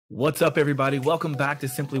What's up, everybody? Welcome back to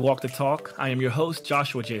Simply Walk the Talk. I am your host,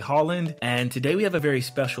 Joshua J. Holland, and today we have a very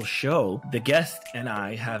special show. The guest and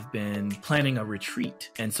I have been planning a retreat.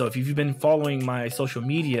 And so if you've been following my social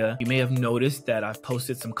media, you may have noticed that I've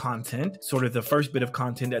posted some content, sort of the first bit of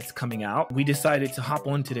content that's coming out. We decided to hop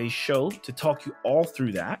on today's show to talk you all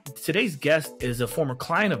through that. Today's guest is a former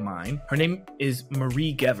client of mine. Her name is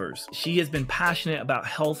Marie Gevers. She has been passionate about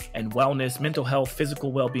health and wellness, mental health,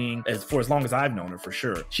 physical well-being for as long as I've known her, for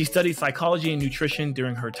sure. She studied psychology and nutrition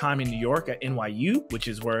during her time in New York at NYU, which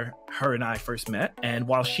is where her and I first met. And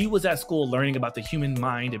while she was at school learning about the human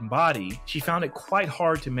mind and body, she found it quite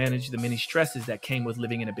hard to manage the many stresses that came with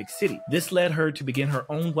living in a big city. This led her to begin her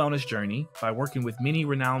own wellness journey by working with many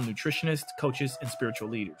renowned nutritionists, coaches, and spiritual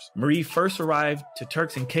leaders. Marie first arrived to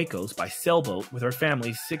Turks and Caicos by sailboat with her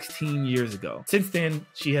family 16 years ago. Since then,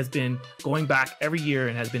 she has been going back every year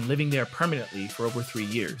and has been living there permanently for over 3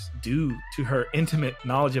 years. Due to her intimate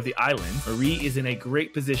knowledge of the island, Marie is in a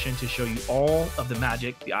great position to show you all of the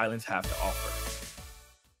magic the islands have to offer.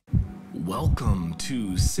 Welcome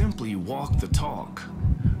to Simply Walk the Talk.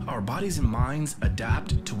 Our bodies and minds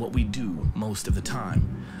adapt to what we do most of the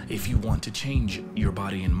time. If you want to change your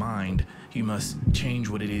body and mind, you must change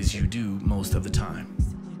what it is you do most of the time.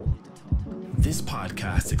 This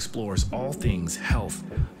podcast explores all things health,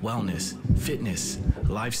 wellness, fitness,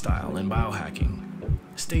 lifestyle, and biohacking.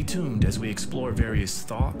 Stay tuned as we explore various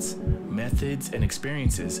thoughts, methods, and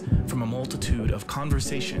experiences from a multitude of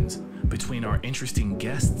conversations between our interesting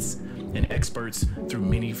guests and experts through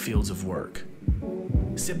many fields of work.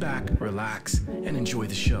 Sit back, relax, and enjoy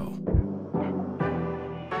the show.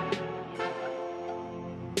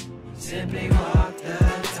 Simply walk the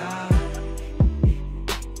talk.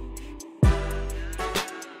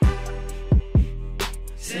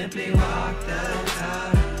 Simply walk the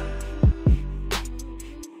talk.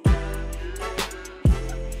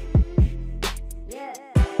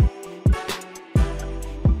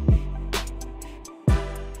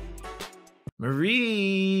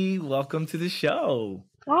 Marie, welcome to the show.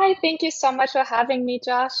 Hi, thank you so much for having me,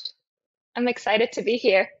 Josh. I'm excited to be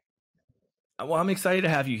here. Well, I'm excited to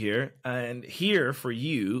have you here. And here for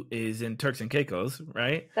you is in Turks and Caicos,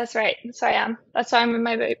 right? That's right. That's where I am. That's why I'm in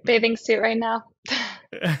my bathing suit right now.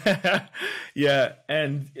 Yeah,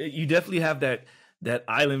 and you definitely have that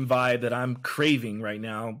island vibe that I'm craving right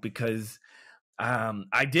now because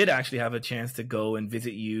I did actually have a chance to go and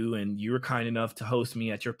visit you, and you were kind enough to host me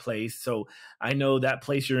at your place. So I know that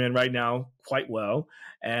place you're in right now quite well.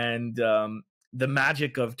 And the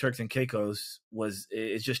magic of Turks and Caicos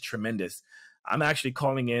is just tremendous. I'm actually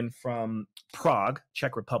calling in from Prague,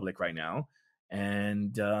 Czech Republic right now.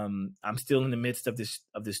 And I'm still in the midst of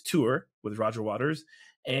this tour with Roger Waters,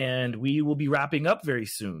 and we will be wrapping up very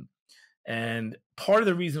soon. And part of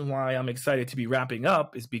the reason why I'm excited to be wrapping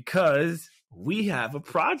up is because we have a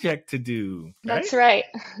project to do. Right? That's right.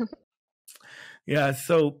 Yeah.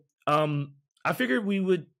 So I figured we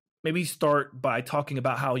would maybe start by talking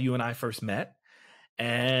about how you and I first met.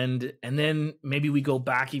 And then maybe we go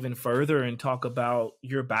back even further and talk about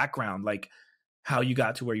your background, like how you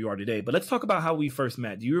got to where you are today. But let's talk about how we first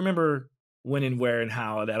met. Do you remember when and where and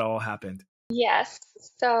how that all happened? Yes.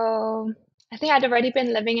 So I think I'd already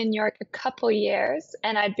been living in New York a couple years,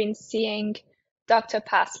 and I'd been seeing Dr.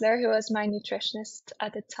 Passler, who was my nutritionist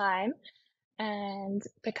at the time, and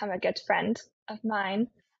become a good friend of mine.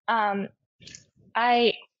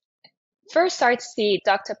 I first started to see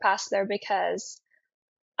Dr. Passler because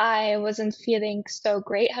I wasn't feeling so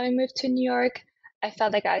great having moved to New York. I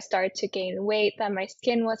felt like I started to gain weight, that my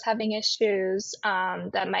skin was having issues,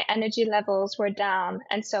 that my energy levels were down.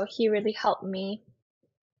 And so he really helped me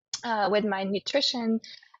with my nutrition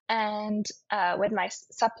and with my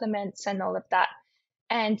supplements and all of that.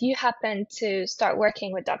 And you happened to start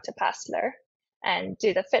working with Dr. Passler and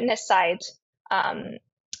do the fitness side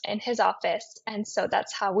in his office. And so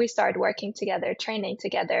that's how we started working together, training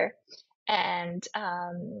together. And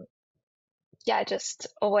I just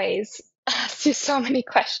always asked you so many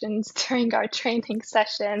questions during our training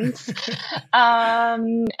sessions.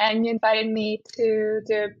 And you invited me to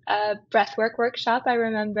do a breathwork workshop, I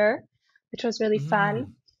remember, which was really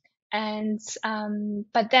fun. And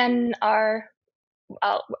but then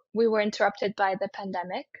we were interrupted by the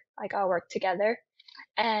pandemic, like our work together.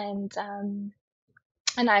 And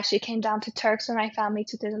I actually came down to Turks with my family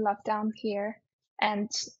to do the lockdown here and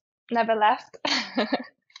never left.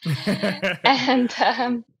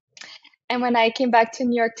 And when I came back to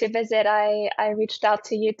New York to visit, I reached out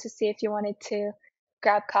to you to see if you wanted to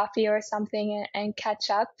grab coffee or something and catch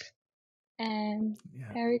up. And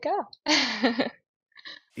there we go.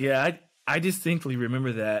 Yeah, I distinctly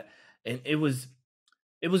remember that. And it was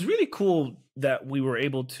it was really cool that we were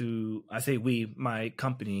able to, I say we, my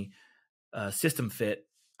company, System Fit.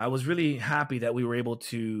 I was really happy that we were able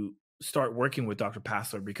to start working with Dr.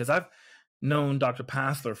 Passler because I've known Dr.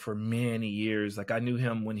 Passler for many years. Like I knew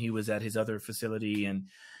him when he was at his other facility, Mhm.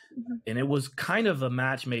 and it was kind of a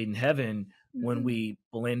match made in heaven when Mhm. we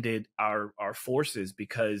blended our forces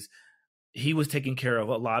because he was taking care of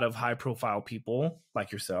a lot of high profile people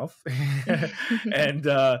like yourself. and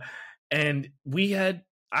and we had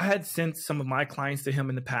I had sent some of my clients to him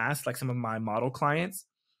in the past, like some of my model clients.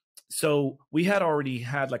 So we had already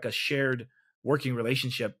had like a shared working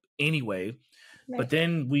relationship anyway. But Right.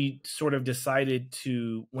 then we sort of decided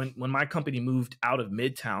to, when my company moved out of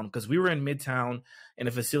Midtown, because we were in Midtown in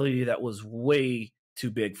a facility that was way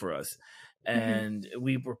too big for us, Mhm. and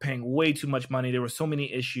we were paying way too much money. There were so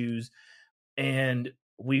many issues, and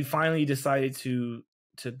we finally decided to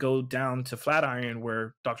go down to Flatiron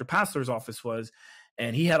where Dr. Passler's office was,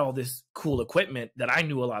 and he had all this cool equipment that I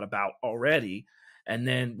knew a lot about already. And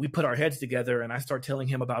then we put our heads together, and I start telling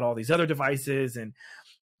him about all these other devices, and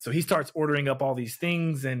so he starts ordering up all these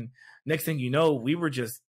things, and next thing you know, we were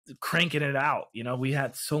just cranking it out. We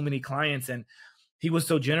had so many clients, and he was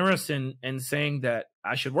so generous in saying that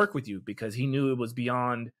I should work with you because he knew it was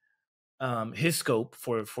beyond his scope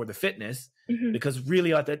for the fitness. Mhm. Because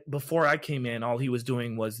really, at that, before I came in, all he was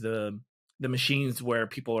doing was the machines where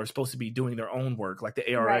people are supposed to be doing their own work, like the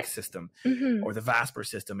Right. ARX system Mhm. or the Vasper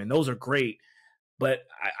system, and those are great. But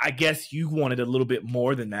I guess you wanted a little bit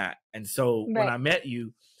more than that. And so when Right. I met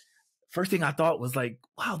you, first thing I thought was like,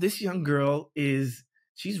 wow, this young girl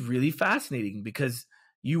she's really fascinating because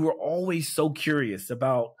you were always so curious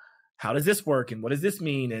about how does this work and what does this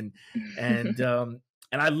mean? And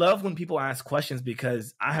I love when people ask questions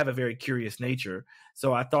because I have a very curious nature.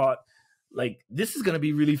 So I thought like this is going to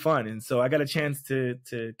be really fun. And so I got a chance to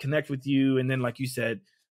connect with you. And then, like you said,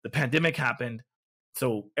 the pandemic happened.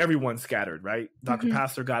 So everyone scattered, right? Dr. Mhm.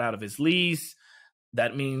 Pastor got out of his lease.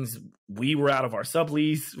 That means we were out of our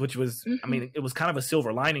sublease, which was, I Mhm. mean, it was kind of a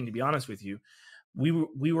silver lining, to be honest with you.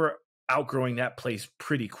 We were outgrowing that place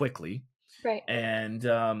pretty quickly. Right. And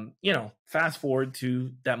fast forward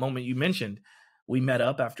to that moment you mentioned, we met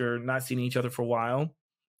up after not seeing each other for a while.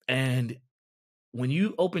 And when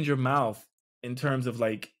you opened your mouth in terms of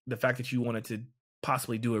like the fact that you wanted to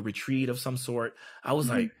possibly do a retreat of some sort, I was Mhm.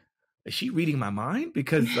 like, is she reading my mind?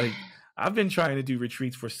 Because like I've been trying to do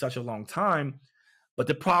retreats for such a long time, but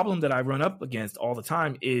the problem that I run up against all the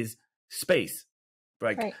time is space,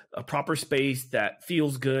 like Right. a proper space that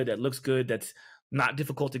feels good, that looks good, that's not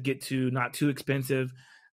difficult to get to, not too expensive.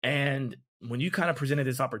 And when you kind of presented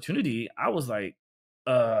this opportunity, I was like,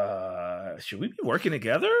 should we be working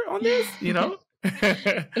together on this? So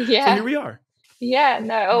Yeah. here we are. Yeah,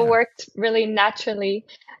 no, it all Yeah. worked really naturally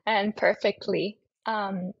and perfectly.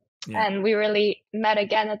 Yeah. And we really met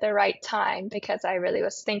again at the right time because I really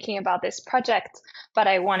was thinking about this project, but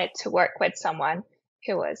I wanted to work with someone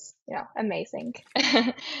who was, amazing.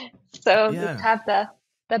 So just Yeah. have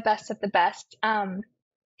the best of the best.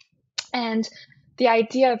 And the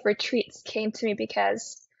idea of retreats came to me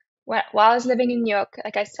because while I was living in New York,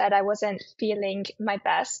 like I said, I wasn't feeling my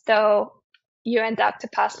best, though you and Dr.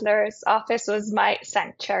 Passler's office was my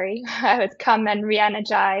sanctuary. I would come and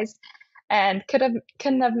re-energize and couldn't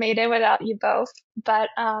have made it without you both. But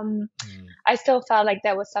Mm. I still felt like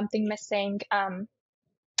there was something missing. I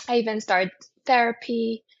even started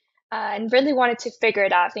therapy and really wanted to figure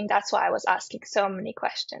it out. I think that's why I was asking so many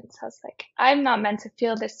questions. I was like, I'm not meant to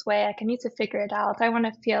feel this way. I need to figure it out. I want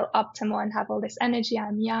to feel optimal and have all this energy.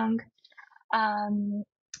 I'm young. Um,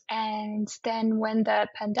 and then when the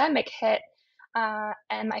pandemic hit,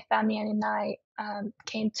 and my family and I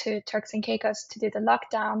came to Turks and Caicos to do the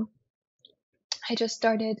lockdown, I just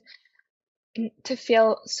started to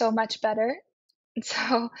feel so much better.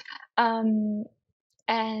 So, um,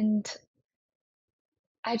 and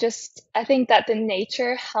I think that the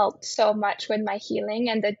nature helped so much with my healing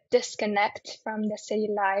and the disconnect from the city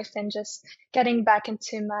life and just getting back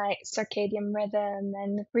into my circadian rhythm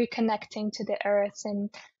and reconnecting to the earth and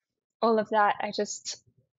all of that. It just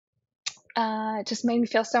made me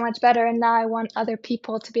feel so much better. And now I want other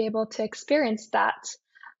people to be able to experience that.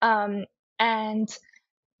 And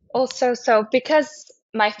also, so because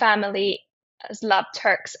my family has loved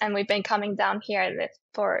Turks and we've been coming down here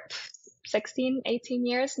for 16, 18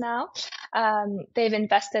 years now, they've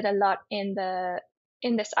invested a lot in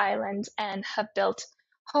this island and have built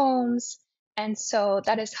homes. And so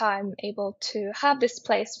that is how I'm able to have this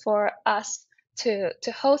place for us to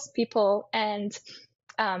host people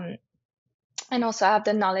um, and also have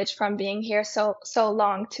the knowledge from being here so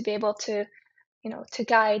long to be able to to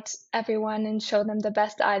guide everyone and show them the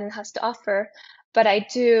best the island has to offer. But I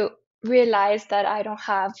do realize that I don't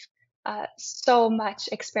have so much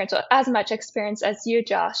experience, or as much experience as you,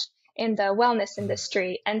 Josh, in the wellness Mhm.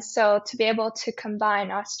 industry. And so to be able to combine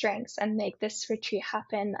our strengths and make this retreat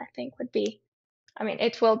happen, I think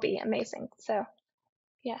it will be amazing. So,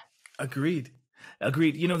 yeah. Agreed.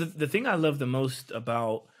 Agreed. The thing I love the most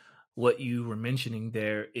about what you were mentioning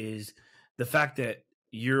there is the fact that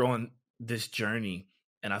you're on this journey.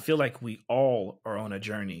 And I feel like we all are on a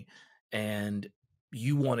journey. And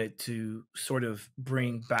you wanted to sort of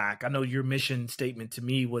bring back, I know your mission statement to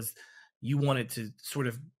me was you wanted to sort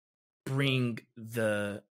of bring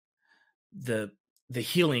the the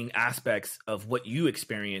healing aspects of what you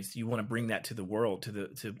experienced. You want to bring that to the world,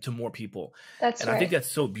 to more people. That's And I think right. that's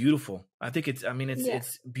so beautiful. I think it's Yeah.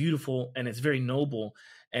 it's beautiful, and it's very noble.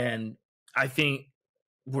 And I think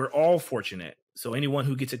we're all fortunate. So anyone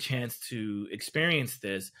who gets a chance to experience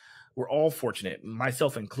this, we're all fortunate,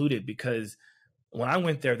 myself included, because when I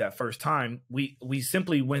went there that first time, we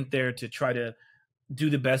simply went there to try to do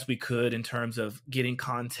the best we could in terms of getting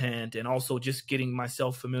content and also just getting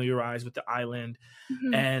myself familiarized with the island.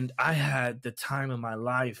 Hmm. And I had the time of my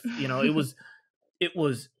life. It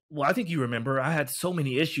was well, I think you remember I had so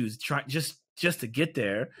many issues trying just to get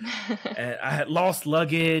there. And I had lost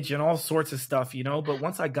luggage and all sorts of stuff, but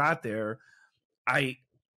once I got there, I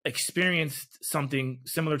experienced something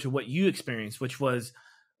similar to what you experienced, which was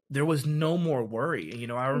there was no more worry.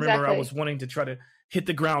 I remember I was Exactly. wanting to try to hit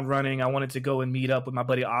the ground running. I wanted to go and meet up with my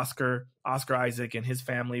buddy Oscar Isaac, and his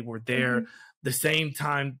family were there Hmm. the same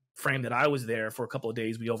time frame that I was there for a couple of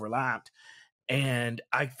days. We overlapped, and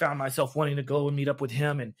I found myself wanting to go and meet up with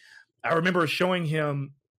him. And I remember showing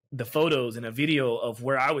him the photos and a video of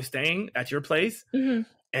where I was staying at your place, Hmm.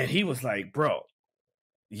 and he was like, "Bro,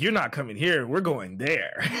 you're not coming here. We're going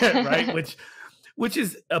there." Right? Which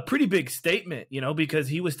is a pretty big statement, because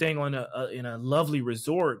he was staying on in a lovely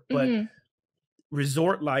resort. But Hmm.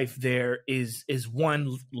 resort life there is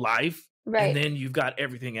one life, and Right. then you've got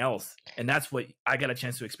everything else, and that's what I got a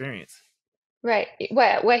chance to experience. Right.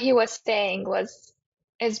 Where he was staying was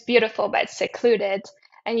is beautiful, but it's secluded,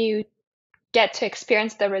 and you get to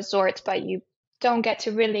experience the resort, but you don't get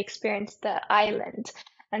to really experience the island.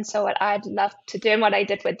 And so what I'd love to do, and what I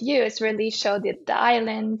did with you, is really show the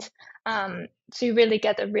island, so you really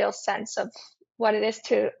get a real sense of what it is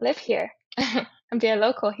to live here and be a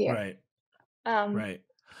local here. Right. Um, Right.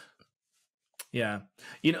 Yeah.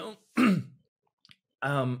 you know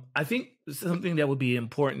I think something that would be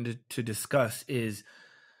important to discuss is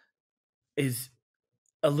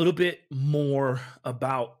a little bit more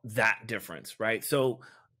about that difference, right? So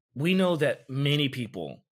we know that many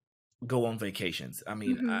people go on vacations. I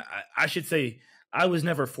mean, mhm, I should say I was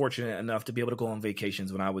never fortunate enough to be able to go on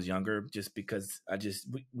vacations when I was younger, just because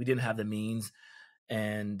we didn't have the means,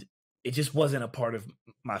 and it just wasn't a part of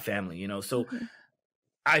my family. So mhm,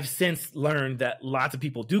 I've since learned that lots of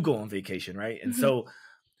people do go on vacation, right? And mhm, so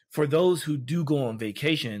for those who do go on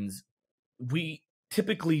vacations, we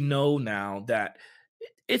typically know now that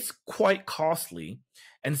it's quite costly.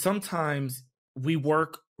 And sometimes we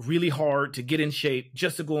work really hard to get in shape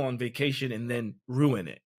just to go on vacation and then ruin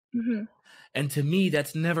it. mhm, And to me,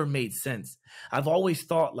 that's never made sense. I've always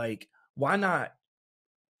thought, like, why not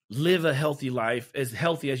live a healthy life, as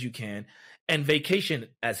healthy as you can, and vacation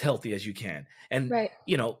as healthy as you can, and right,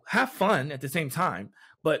 have fun at the same time.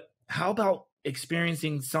 But how about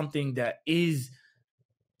experiencing something that is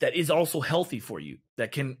also healthy for you,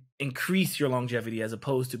 that can increase your longevity as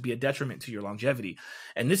opposed to be a detriment to your longevity?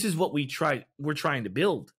 And this is what we're trying to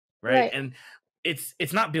build, right? right, And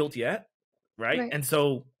it's not built yet, right? right. And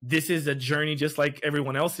so this is a journey, just like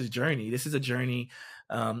everyone else's journey. This is a journey.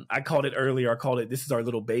 I called it earlier, I called it, this is our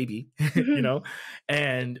little baby. you Mhm, know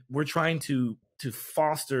and we're trying to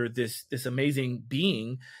foster this amazing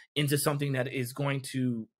being into something that is going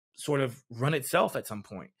to sort of run itself at some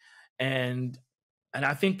point. And and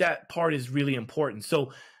I think that part is really important.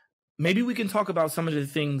 So maybe we can talk about some of the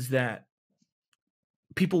things that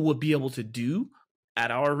people would be able to do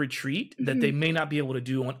at our retreat that they mhm, may not be able to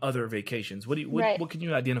do on other vacations. right. What can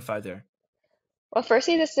you identify there? Well,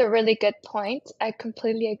 firstly, this is a really good point. I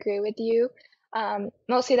completely agree with you.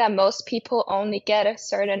 Mostly that most people only get a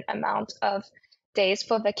certain amount of days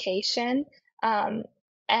for vacation, um,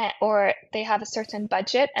 or they have a certain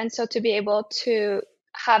budget. And so to be able to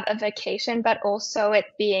have a vacation, but also it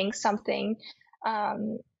being something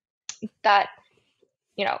um, that,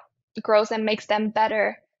 you know, grows and makes them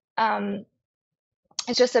better, um,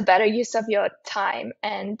 it's just a better use of your time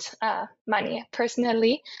and money,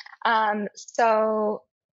 personally. So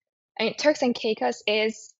I mean, Turks and Caicos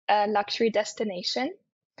is a luxury destination.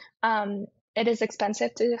 It is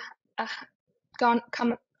expensive to come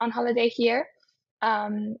on holiday here.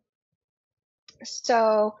 Um,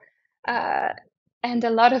 so, uh, and a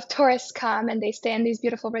lot of tourists come and they stay in these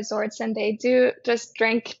beautiful resorts and they do just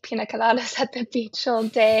drink pina coladas at the beach all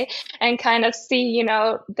day and kind of see,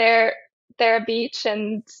 their beach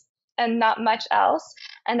and not much else.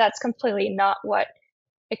 And that's completely not what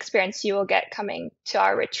experience you will get coming to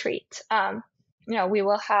our retreat. We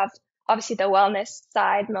will have obviously the wellness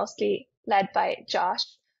side, mostly led by Josh,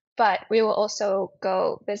 but we will also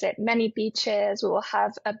go visit many beaches. We will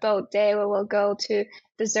have a boat day where we'll go to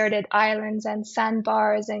deserted islands and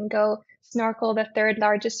sandbars and go snorkel the third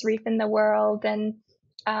largest reef in the world. And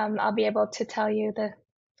I'll be able to tell you the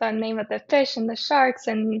name of the fish and the sharks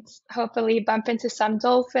and hopefully bump into some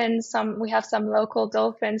dolphins. We have some local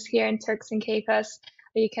dolphins here in Turks and Caicos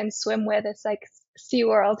that you can swim with. It's like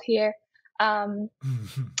SeaWorld here.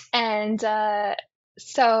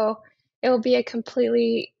 So it will be a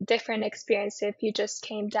completely different experience if you just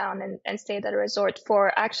came down and stayed at a resort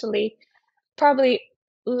for actually probably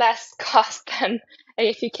less cost than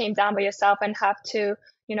if you came down by yourself and have to,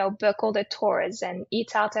 book all the tours and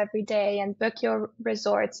eat out every day and book your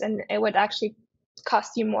resorts. And it would actually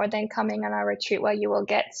cost you more than coming on our retreat where you will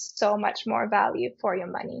get so much more value for your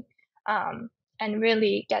money. And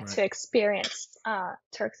really get to experience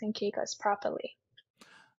Turks and Caicos properly.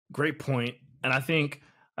 Great point. And I think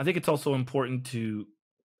it's also important to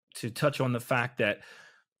touch on the fact that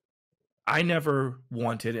I never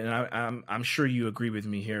wanted, and I'm sure you agree with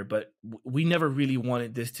me here, but we never really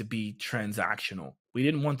wanted this to be transactional. We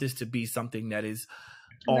didn't want this to be something that is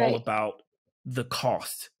all about the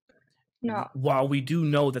cost. No. While we do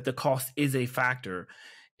know that the cost is a factor,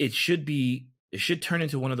 it should turn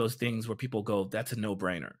into one of those things where people go, that's a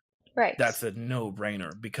no-brainer. Right. That's a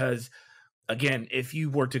no-brainer. Because again, if you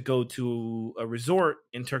were to go to a resort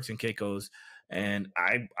in Turks and Caicos, and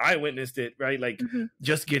I witnessed it, right? Like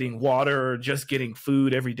just getting water, just getting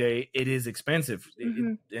food every day, it is expensive.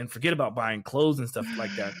 And forget about buying clothes and stuff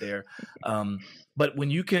like that there. But when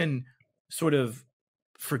you can sort of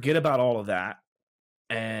forget about all of that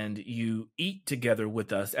and you eat together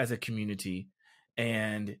with us as a community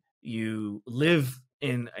and you live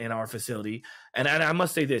in our facility, and I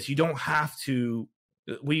must say this, you don't have to,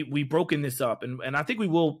 we've broken this up, and I think we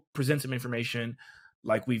will present some information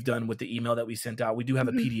like we've done with the email that we sent out. We do have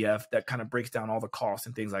a PDF that kind of breaks down all the costs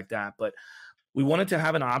and things like that, but we wanted to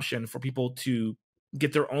have an option for people to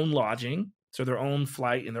get their own lodging, so their own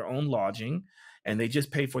flight and their own lodging, and they just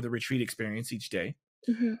pay for the retreat experience each day.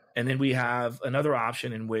 And then we have another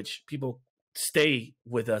option in which people stay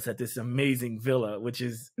with us at this amazing villa, which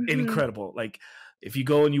is incredible. Like if you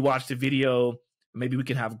go and you watch the video, maybe we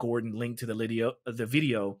can have Gordon link to the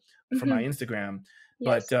video from my Instagram.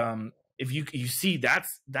 Yes. But if you see,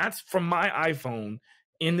 that's from my iPhone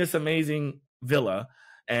in this amazing villa,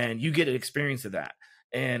 and you get an experience of that.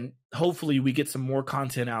 And hopefully we get some more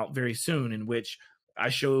content out very soon in which I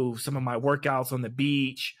show some of my workouts on the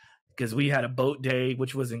beach, because we had a boat day,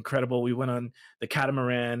 which was incredible. We went on the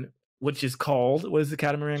catamaran, which is called, what is the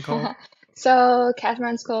catamaran called? So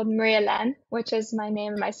catamaran's called Marie, which is my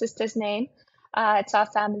name, my sister's name. It's our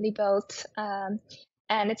family boat, and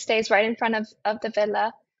it stays right in front of the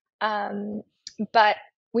villa. But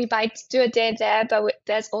we might do a day there, but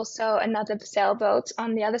there's also another sailboat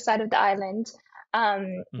on the other side of the island,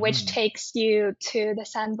 which takes you to the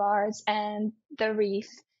sandbars and the reef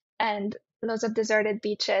and loads of deserted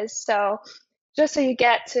beaches. So just so you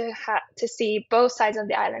get to see both sides of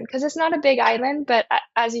the island, because it's not a big island, but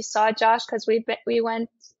as you saw, Josh, because we went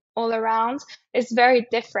all around, it's very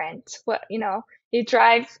different. You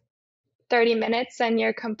drive 30 minutes and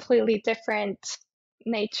you're completely different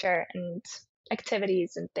nature and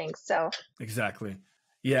activities and things. So exactly.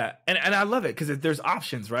 Yeah. And I love it because there's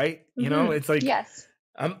options, right? It's like, yes,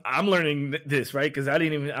 I'm learning this, right? Because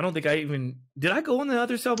did I go on the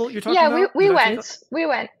other sailboat you're talking about? Yeah, we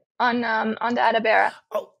went on the Adabera.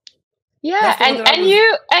 Oh, yeah.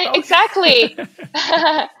 Exactly.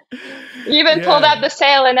 You even pulled out the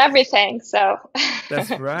sail and everything. So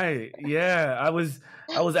that's right. Yeah. I was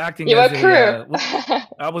acting you as were crew.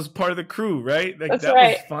 I was part of the crew, right? Like that's that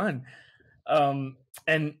right. was fun.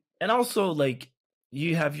 And also like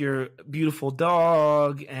you have your beautiful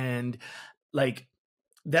dog, and like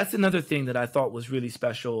that's another thing that I thought was really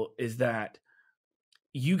special is that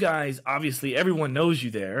you guys, obviously everyone knows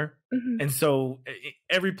you there. And so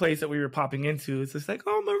every place that we were popping into, it's just like,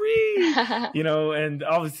 oh, Marie, and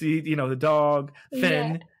obviously, the dog,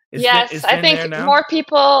 Finn. Yeah. Is I Finn think more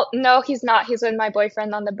people know he's not. He's with my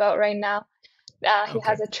boyfriend on the boat right now. He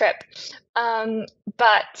has a trip.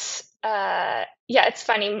 But yeah, it's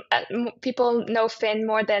funny. People know Finn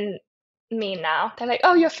more than me now. They're like,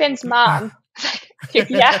 "Oh, you're Finn's mom." Like,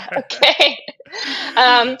 yeah, okay.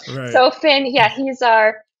 Right. So Finn, yeah, he's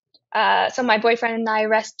our. So my boyfriend and I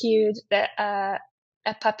rescued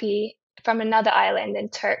a puppy from another island in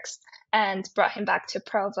Turks and brought him back to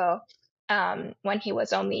Provo when he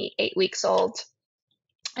was only 8 weeks old,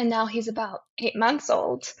 and now he's about 8 months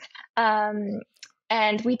old. Um,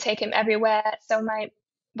 and we take him everywhere. So my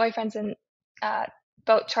boyfriend's in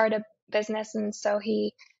boat charter business, and so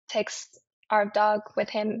he takes our dog with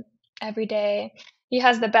him every day. He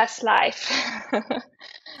has the best life.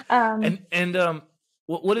 um, And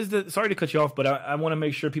what is the? Sorry to cut you off, but I want to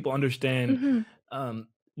make sure people understand. mhm.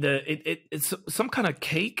 It's some kind of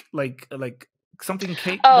cake, like something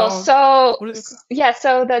cake Oh, dog. so What is it called? yeah,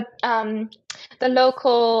 so the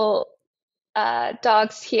local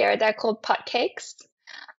dogs here, they're called pot cakes.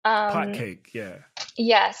 Pot Um, cake. Yeah.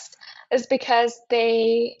 yes, it's because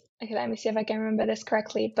okay, let me see if I can remember this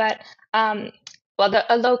correctly, but um, well,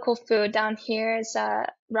 a local food down here is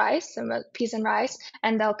rice, peas and rice,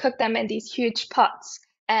 and they'll cook them in these huge pots,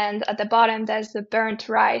 and at the bottom there's the burnt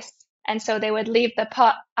rice. And so they would leave the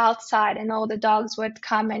pot outside, and all the dogs would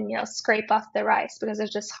come and scrape off the rice because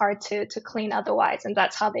it's just hard to clean otherwise, and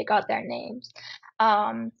that's how they got their names.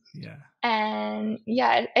 Um, Yeah. and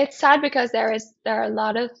yeah, it's sad because there are a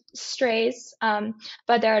lot of strays,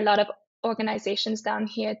 but there are a lot of organizations down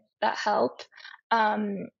here that help.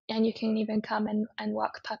 And you can even come and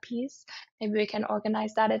walk puppies. Maybe we can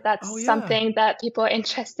organize that if Oh that's yeah. something that people are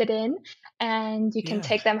interested in, and you can Yeah.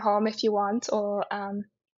 take them home if you want, or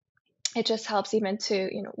it just helps even to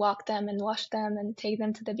walk them and wash them and take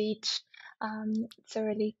them to the beach. It's a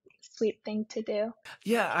really sweet thing to do.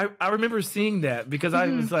 Yeah. I remember seeing that because I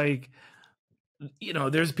Hmm. was like,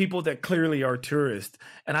 there's people that clearly are tourists,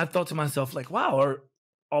 and I thought to myself, like, wow, are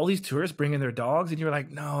all these tourists bringing their dogs? And you're like,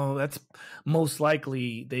 no, that's most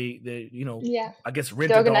likely they Yeah, I guess the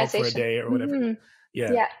rent a dog for a organization. day or whatever. Hmm.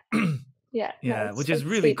 Yeah. Yeah. Yeah, no, Yeah, which is it's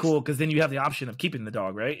really sweet. cool because then you have the option of keeping the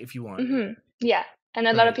dog, right? If you want. Yeah, and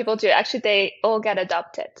a lot of Right. people do. Actually, they all get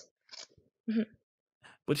adopted. Hmm.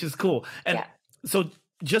 Which is cool. And Yeah, so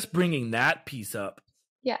just bringing that piece up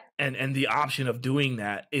yeah, and the option of doing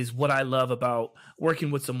that is what I love about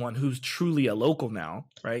working with someone who's truly a local now,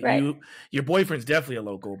 right? right. Your boyfriend's definitely a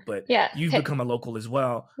local, but Yeah, you've become a local as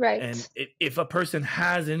well. And right. if a person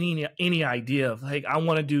has any idea of like I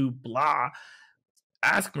want to do blah,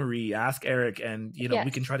 ask Marie, ask Eric, and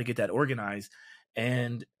we can Yes. try to get that organized.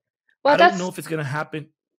 And Well, I don't know that's if it's gonna happen.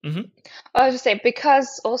 Hmm. I was just saying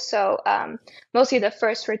because also mostly the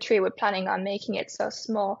first retreat we're planning on making it so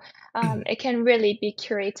small. It can really be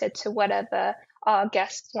curated to whatever our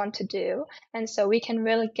guests want to do, and so we can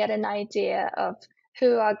really get an idea of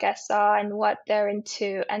who our guests are and what they're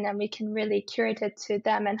into, and then we can really curate it to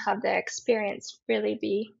them and have their experience really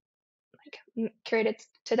be like curated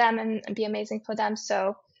to them and be amazing for them.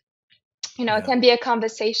 So it Yeah. can be a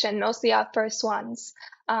conversation, mostly our first ones.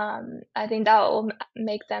 I think that will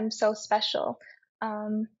make them so special.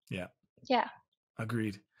 Um, Yeah. yeah.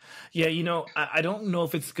 Agreed. Yeah, I don't know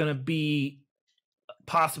if it's gonna be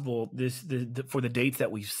possible for the dates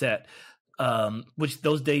that we've set. Which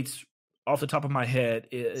those dates off the top of my head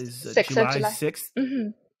is 6th of July July. 6th, Hmm.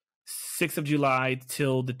 6th of July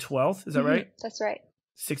till the 12th. Is that right? That's right.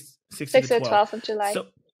 6th to the 6th or 12th. 12th of July. So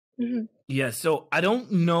Hmm. yeah, so I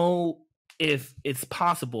don't know if it's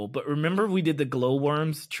possible, but remember we did the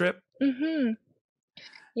glowworms trip? Hmm.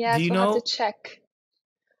 Do Yes, you we'll have to know? check.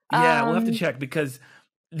 Yeah, we'll have to Um, check because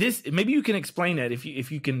this maybe you can explain that if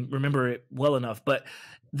you can remember it well enough. But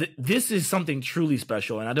this is something truly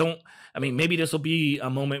special, and I mean, maybe this will be a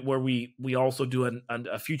moment where we also do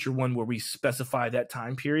a future one where we specify that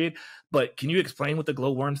time period. But can you explain what the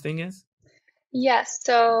glowworms thing is? yes,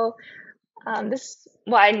 so this is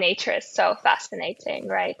why nature is so fascinating,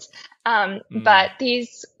 right? Mm, But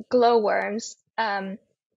these glowworms,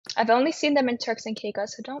 I've only seen them in Turks and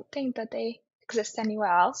Caicos. I don't think that they exist anywhere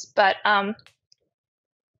else. But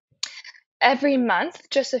every month,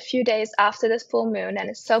 just a few days after this full moon, and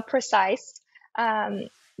it's so precise, um,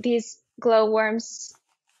 these glowworms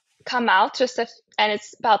come out and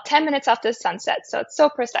it's about 10 minutes after sunset. So it's so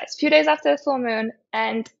precise. A few days after the full moon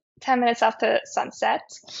and 10 minutes after sunset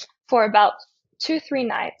for about 2, 3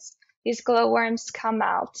 nights. These glowworms come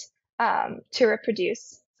out to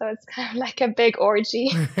reproduce. So it's kind of like a big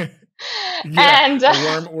orgy. mm. Yeah, And a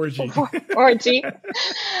worm orgy. orgy.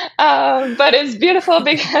 But it's beautiful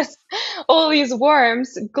because all these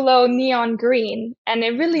worms glow neon green, and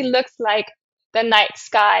it really looks like the night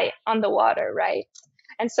sky on the water, right?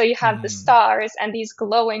 And so you have the Mm. stars and these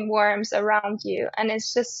glowing worms around you. And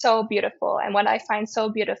it's just so beautiful. And what I find so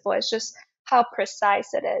beautiful is just how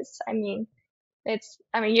precise it is.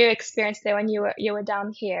 You experienced it when you were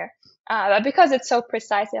down here. But because it's so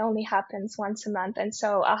precise, it only happens once a month. And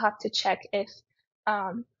so I'll have to check if,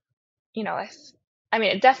 um,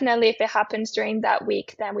 if, definitely if it happens during that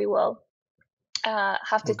week, then we will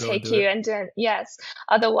have to We'll go and take do you it. and do it. Yes.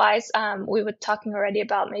 Otherwise, we were talking already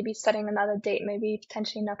about maybe setting another date, maybe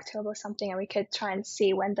potentially in October or something, and we could try and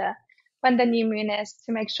see when the new moon is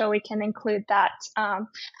to make sure we can include that.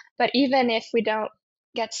 But even if we don't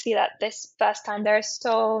get to see that this first time, there are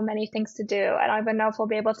so many things to do. I don't even know if we'll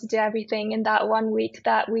be able to do everything in that 1 week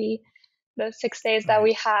the 6 days that Right.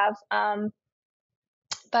 we have.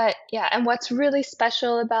 But yeah, and what's really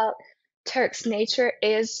special about Turk's nature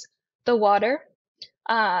is the water.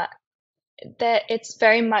 Uh, that it's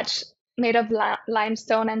very much made of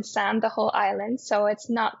limestone and sand, the whole island. So it's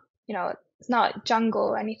not jungle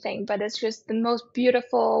or anything, but it's just the most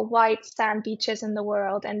beautiful white sand beaches in the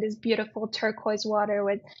world and this beautiful turquoise water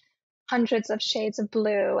with hundreds of shades of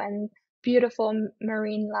blue and beautiful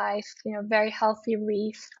marine life, very healthy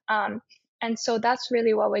reef. And so that's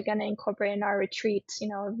really what we're going to incorporate in our retreats,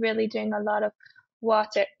 really doing a lot of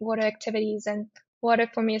water activities. And water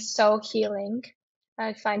for me is so healing.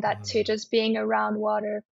 I find that too, Mm. just being around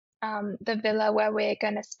water. The villa where we're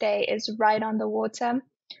going to stay is right on the water.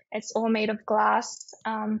 It's all made of glass.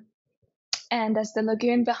 And there's the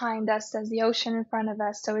lagoon behind us, there's the ocean in front of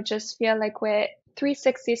us. So we just feel like we're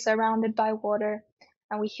 360 surrounded by water,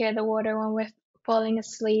 and we hear the water when we're falling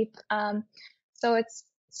asleep. So it's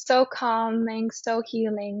so calming, so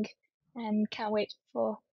healing, and can't wait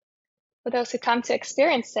for those who come to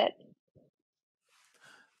experience it.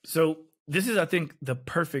 So this is, I think, the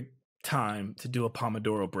perfect time to do a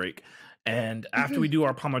Pomodoro break. And after we do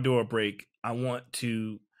our Pomodoro break, I want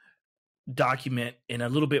to document in a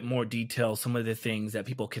little bit more detail some of the things that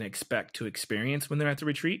people can expect to experience when they're at the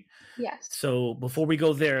retreat. Yes. So before we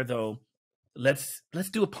go there, though, let's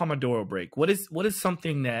do a Pomodoro break. What is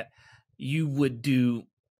something that you would do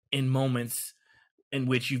in moments in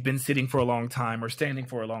which you've been sitting for a long time or standing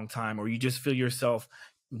for a long time, or you just feel yourself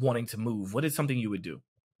wanting to move? What is something you would do?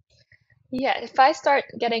 Yeah, if I start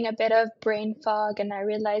getting a bit of brain fog and I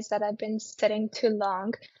realize that I've been sitting too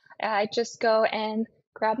long, I just go and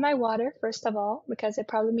grab my water, first of all, because it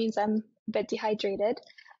probably means I'm a bit dehydrated.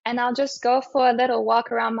 And I'll just go for a little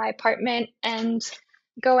walk around my apartment and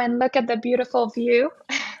go and look at the beautiful view.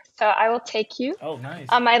 So I will take you Oh, nice.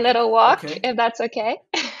 on my little walk, Okay. if that's okay.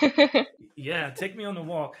 Yeah, take me on the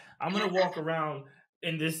walk. I'm gonna walk around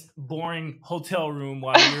in this boring hotel room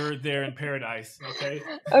while you're there in paradise. Okay.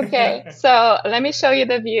 Okay, so let me show you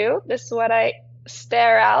the view. This is what I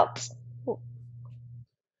stare out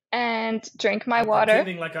and drink my I'm water.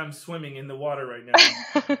 pretending like I'm swimming in the water right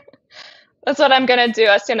now. That's what I'm gonna do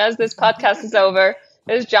as soon as this podcast is over,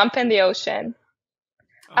 is jump in the ocean.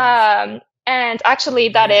 Oh, And oh actually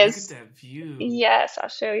that man, look at is, that view. yes, I'll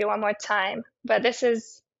show you one more time. But this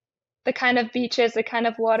is the kind of beaches, the kind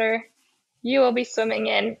of water you will be swimming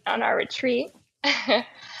in on our retreat.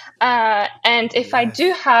 And if I do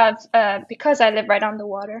Yes. have, because I live right on the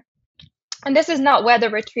water, and this is not where the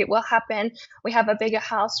retreat will happen, we have a bigger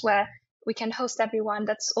house where we can host everyone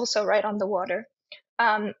that's also right on the water.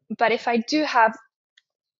 But if I do have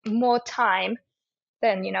more time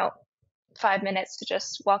than 5 minutes to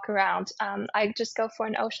just walk around, I just go for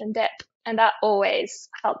an ocean dip, and that always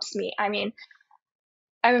helps me.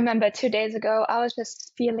 I remember 2 days ago I was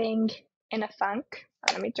just feeling in a funk.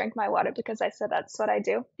 Let me drink my water because I said that's what I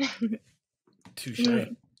do. Touche.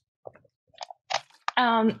 Mm.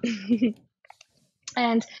 Um,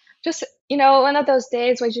 and just one of those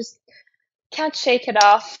days where you just can't shake it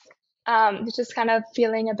off. You're just kind of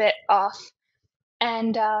feeling a bit off,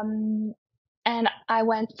 and I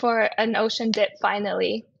went for an ocean dip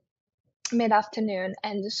finally mid-afternoon,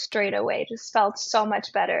 and just straight away just felt so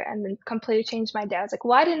much better and then completely changed my day. I was like,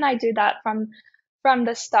 why didn't I do that from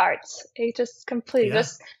the start? It just completely Yeah.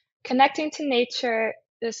 just connecting to nature,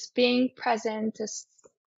 just being present, just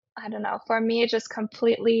I don't know. For me, it just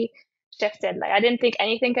completely shifted. Like I didn't think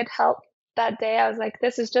anything could help that day. I was like,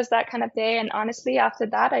 this is just that kind of day. And honestly, after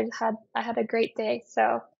that, I had a great day.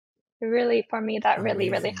 So really, for me, that really,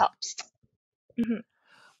 really Amazing. helps. Hmm.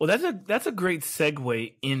 Well, that's a great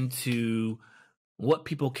segue into what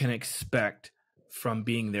people can expect from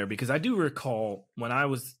being there, because I do recall when I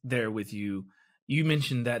was there with you, you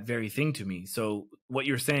mentioned that very thing to me. So what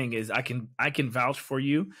you're saying is I can vouch for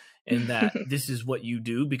you in that this is what you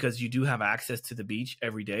do, because you do have access to the beach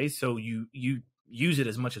every day, so you use it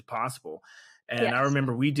as much as possible. And I Yes.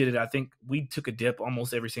 remember we did it. I think we took a dip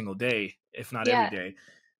almost every single day, if not every Yeah. day.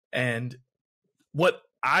 And what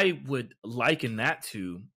I would liken that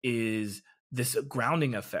to is this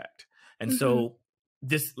grounding effect. And Mm-hmm. so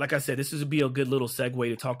this, like I said, this would be a good little segue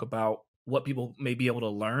to talk about what people may be able to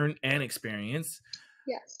learn and experience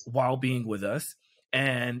Yes. while being with us.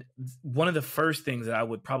 And one of the first things that I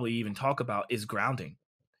would probably even talk about is grounding.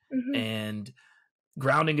 Mm-hmm. And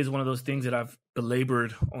grounding is one of those things that I've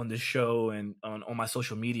belabored on this show and on my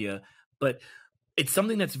social media, but it's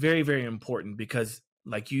something that's very, very important because,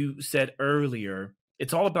 like you said earlier,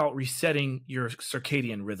 it's all about resetting your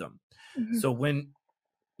circadian rhythm. Mm-hmm. So when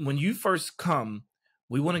you first come,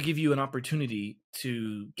 we want to give you an opportunity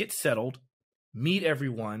to get settled, meet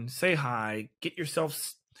everyone, say hi, get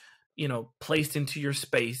yourself, placed into your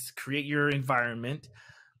space, create your environment.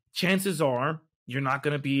 Chances are you're not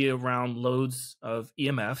going to be around loads of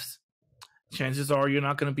EMFs. Chances are you're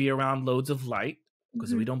not going to be around loads of light because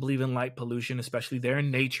Mm-hmm. we don't believe in light pollution, especially there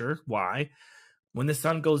in nature. Why? When the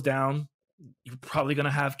sun goes down, you're probably going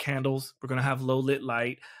to have candles. We're going to have low lit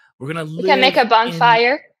light. We're going to We can make a live in.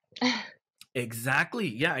 bonfire. Exactly.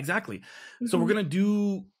 Yeah, exactly. So we're Mm-hmm. going to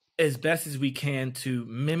do as best as we can to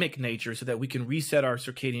mimic nature so that we can reset our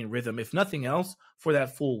circadian rhythm, if nothing else, for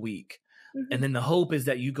that full week. Mm-hmm. And then the hope is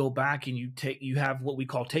that you go back and you have what we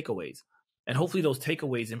call takeaways. And hopefully those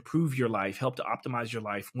takeaways improve your life, help to optimize your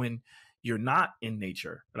life when you're not in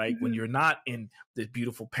nature, right? When Mm-hmm. you're not in the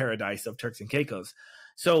beautiful paradise of Turks and Caicos.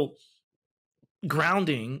 So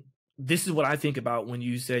grounding, this is what I think about when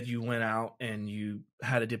you said you went out and you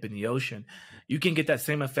had a dip in the ocean. You can get that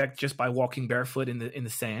same effect just by walking barefoot in the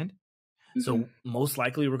sand. Mm-hmm. So most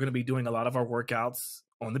likely we're going to be doing a lot of our workouts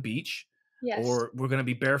on the beach, Yes. or we're going to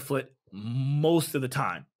be barefoot most of the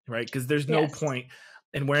time, right? Because there's no Yes. point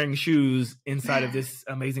in wearing shoes inside of this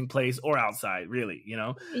amazing place or outside, really.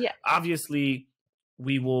 Yeah. Obviously,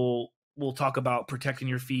 we'll talk about protecting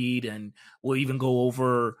your feet, and we'll even go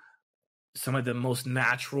over some of the most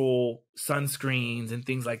natural sunscreens and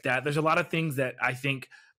things like that. There's a lot of things that I think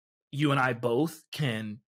you and I both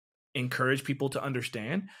can encourage people to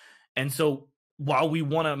understand. And so while we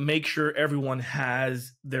want to make sure everyone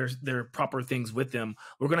has their proper things with them,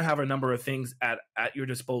 we're going to have a number of things at your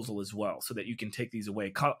disposal as well, so that you can take these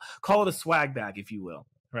away. Call it a swag bag, if you will,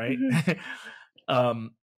 right? Mm-hmm.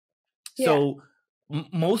 um, Yeah. so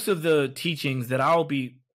most of the teachings that I'll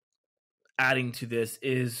be adding to this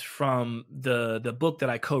is from the book that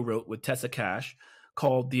I co-wrote with Tessa Cash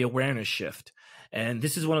called The Awareness Shift. And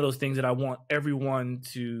this is one of those things that I want everyone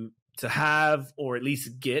to have, or at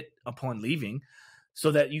least get upon leaving, so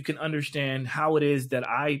that you can understand how it is that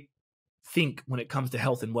I think when it comes to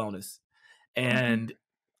health and wellness. Mm-hmm. And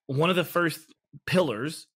one of the first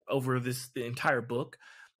pillars over the entire book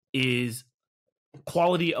is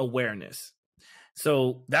quality awareness.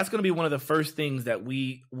 So that's going to be one of the first things that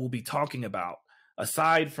we will be talking about,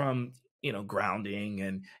 aside from grounding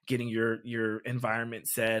and getting your environment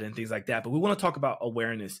set and things like that. But we want to talk about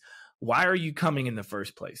awareness. Why are you coming in the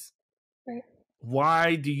first place? Right.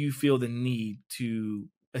 Why do you feel the need to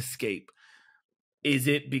escape? Is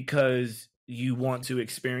it because you want to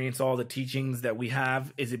experience all the teachings that we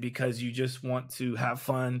have? Is it because you just want to have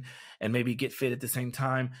fun and maybe get fit at the same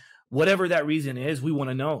time? Whatever that reason is, we want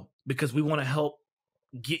to know, because we want to help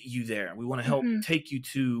get you there. We want to help Mm-hmm. take you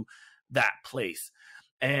to that place.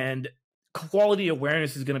 And quality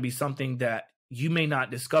awareness is going to be something that you may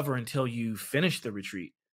not discover until you finish the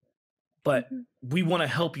retreat. But Mm-hmm. we want to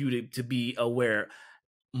help you to be aware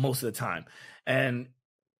most of the time. And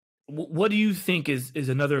what do you think is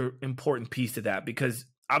another important piece to that? Because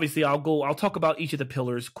obviously I'll talk about each of the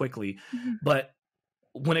pillars quickly, Mm-hmm. but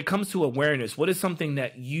when it comes to awareness, what is something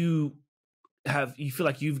that you feel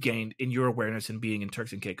like you've gained in your awareness and being in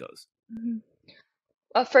Turks and Caicos? Mm-hmm.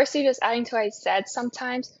 Well, firstly, just adding to what I said,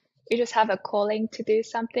 sometimes you just have a calling to do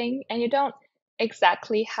something and you don't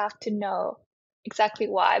exactly have to know exactly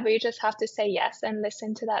why, but you just have to say yes and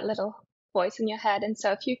listen to that little voice in your head. And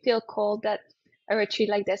so if you feel called that a retreat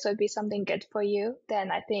like this would be something good for you,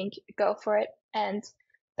 then I think go for it. And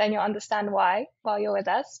then you'll understand why while you're with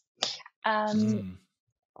us. Um, Mm.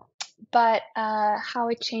 but how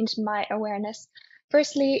it changed my awareness.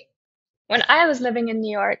 Firstly, when I was living in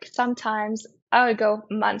New York, sometimes I would go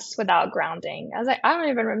months without grounding. I was like, I don't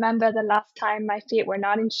even remember the last time my feet were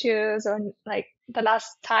not in shoes, or like the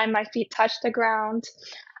last time my feet touched the ground.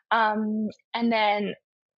 And then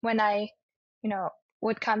when I, you know,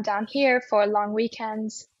 would come down here for long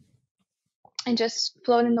weekends and just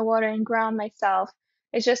float in the water and ground myself,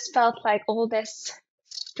 it just felt like all this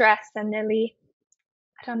stress and nearly,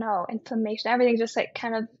 I don't know, inflammation, everything just like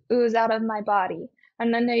kind of oozed out of my body. I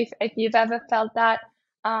don't know if you've ever felt that.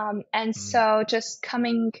 And Mm, so just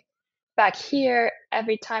coming back here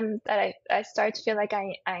every time that I start to feel like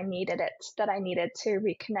I needed it, that I needed to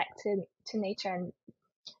reconnect to nature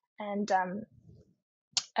and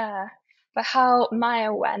uh, but how my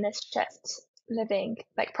awareness shifts living,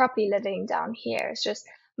 like properly living down here. It's just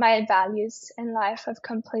my values in life have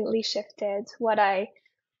completely shifted. What I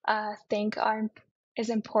think is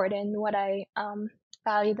important, what I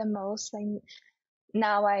value the most. And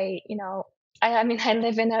now I mean, I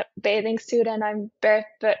live in a bathing suit and I'm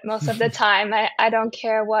barefoot most of the time. I don't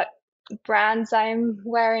care what brands I'm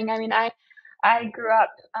wearing. I mean, I grew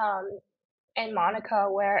up in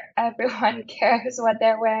Monaco where everyone cares what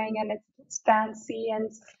they're wearing and it's fancy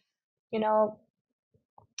and you know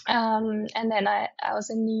and then I was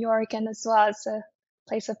in New York and as well as a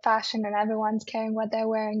place of fashion and everyone's caring what they're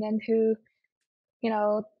wearing and you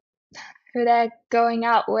know who they're going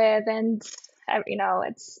out with and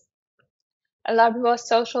it's a lot of people are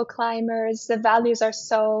social climbers. The values are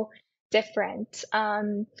so different.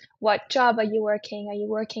 What job are you working? Are you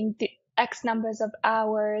working the X numbers of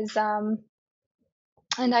hours?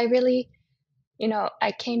 And I really,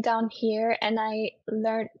 I came down here and I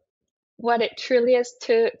learned what it truly is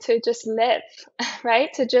to just live,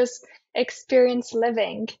 right? To just experience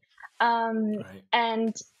living, right.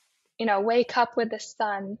 and wake up with the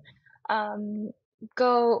sun, um,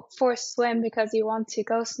 go for a swim because you want to,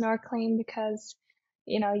 go snorkeling because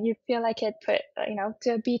you feel like it. Put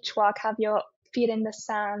do a beach walk, have your feet in the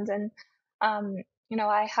sand, and um,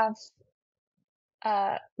 I have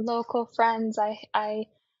local friends.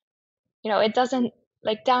 It doesn't,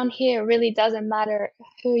 like, down here, it really doesn't matter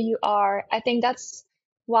who you are. I think that's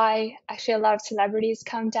why actually a lot of celebrities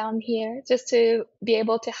come down here, just to be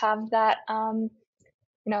able to have that, you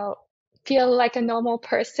know, feel like a normal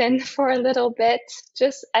person for a little bit.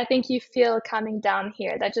 Just, I think you feel coming down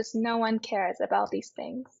here that just no one cares about these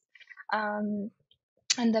things. Um,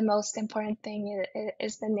 and the most important thing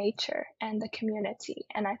is the nature and the community.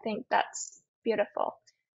 And I think that's beautiful.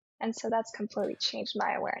 And so that's completely changed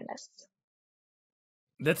my awareness.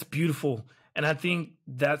 That's beautiful. And I think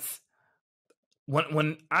that's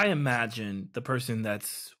when I imagine the person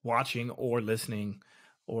that's watching or listening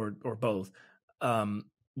or both,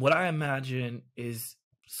 what I imagine is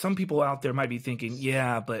some people out there might be thinking,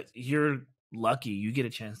 yeah, but you're lucky. You get a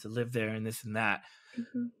chance to live there and this and that.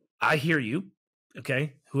 Hmm. I hear you.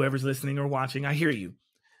 Okay. Whoever's listening or watching, I hear you.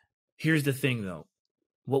 Here's the thing though.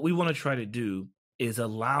 What we want to try to do is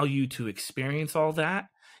allow you to experience all that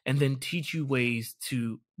and then teach you ways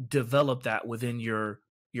to develop that within your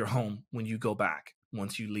home when you go back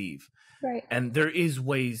once you leave. Right. And there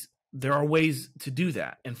are ways to do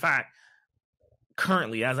that. In fact,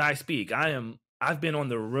 currently as I speak, I've been on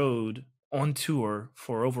the road on tour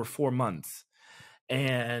for over 4 months.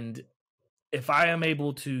 And if I am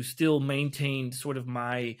able to still maintain sort of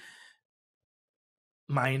my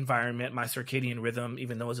environment, my circadian rhythm,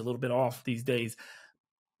 even though it's a little bit off these days,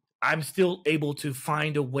 I'm still able to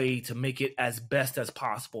find a way to make it as best as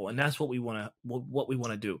possible, and that's what we want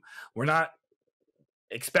to do. We're not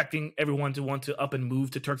expecting everyone to want to up and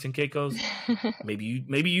move to Turks and Caicos.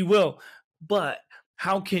 Maybe you will, but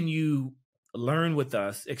how can you learn with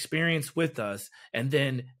us, experience with us, and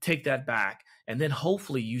then take that back, and then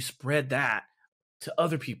hopefully you spread that to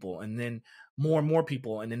other people, and then more and more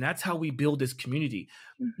people, and then that's how we build this community.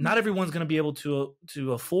 Hmm. Not everyone's going to be able to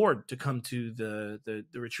afford to come to the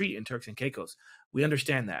retreat in Turks and Caicos. We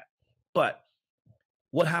understand that, but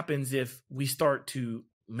what happens if we start to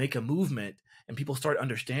make a movement and people start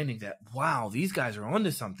understanding that, wow, these guys are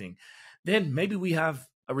onto something? Then maybe we have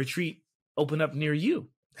a retreat open up near you,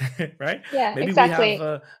 right? Yeah, Maybe we have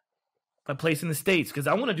exactly. a place in the States, because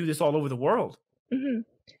I want to do this all over the world. Hmm.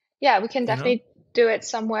 Yeah, we can You know, definitely do it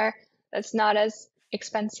somewhere that's not as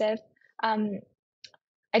expensive. Um,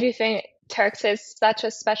 I do think Turks is such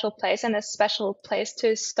a special place and a special place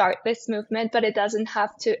to start this movement, but it doesn't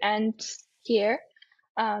have to end here,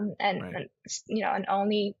 right? and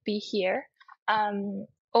only be here.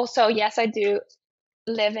 Also, yes, I do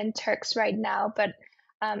live in Turks right now, but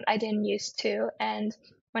I didn't used to. And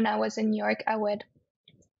when I was in New York, I would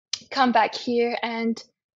come back here and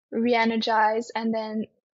re-energize and then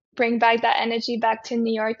bring back that energy back to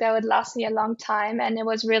New York that would last me a long time. And it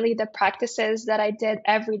was really the practices that I did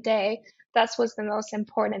every day. That was the most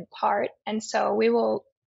important part. And so we will,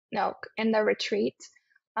 in the retreat,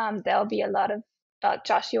 there'll be a lot of,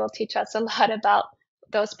 Josh, you will teach us a lot about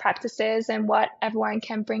those practices and what everyone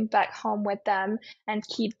can bring back home with them and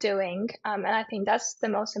keep doing. And I think that's the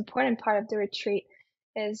most important part of the retreat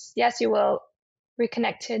is, yes, you will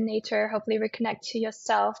reconnect to nature, hopefully reconnect to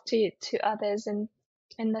yourself, to others, and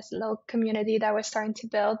in this little community that we're starting to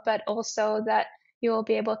build, but also that you will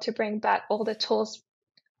be able to bring back all the tools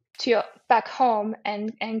to your back home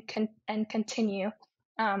and continue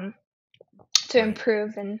to Right.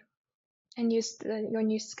 improve and use your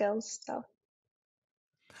new skills. So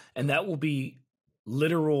And that will be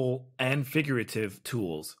literal and figurative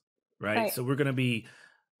tools, right? right. So we're going to be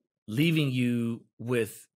leaving you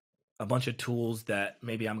with a bunch of tools that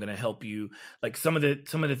maybe I'm going to help you. Like some of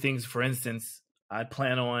the things, for instance, I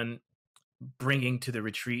plan on bringing to the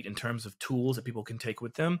retreat in terms of tools that people can take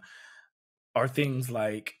with them are things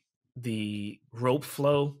like the rope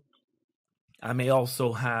flow. I may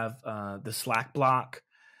also have the Slack block.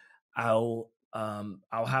 I'll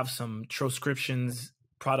have some transcriptions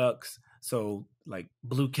products, so like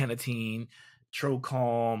blue carnitine,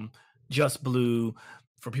 Trocalm, Just Blue,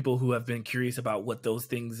 for people who have been curious about what those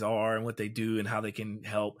things are and what they do and how they can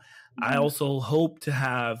help. I Mhm. also hope to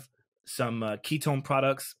have some ketone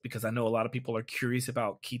products because I know a lot of people are curious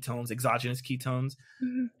about ketones, exogenous ketones,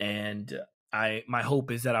 Mhm. and my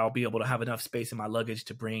hope is that I'll be able to have enough space in my luggage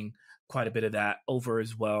to bring quite a bit of that over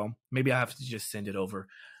as well. Maybe I have to just send it over.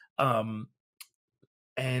 Um,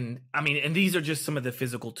 and I mean, and these are just some of the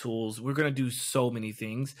physical tools. We're going to do so many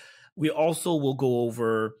things. We also will go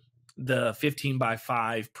over the 15 by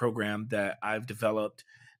 5 program that I've developed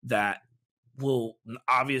that will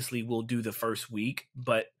obviously we'll do the first week,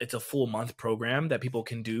 but it's a full month program that people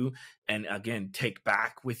can do. And again, take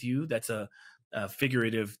back with you. That's a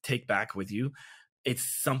figurative take back with you. It's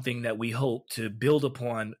something that we hope to build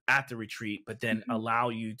upon at the retreat, but then Mhm. allow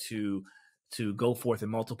you to go forth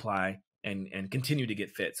and multiply and continue to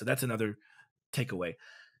get fit. So that's another takeaway.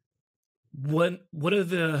 What are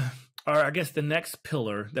the or I guess the next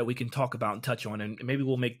pillar that we can talk about and touch on, and maybe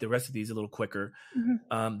we'll make the rest of these a little quicker.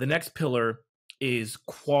 Mhm. The next pillar is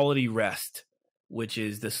quality rest, which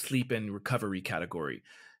is the sleep and recovery category.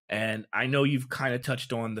 And I know you've kind of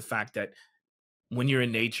touched on the fact that when you're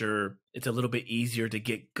in nature, it's a little bit easier to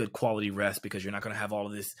get good quality rest because you're not going to have all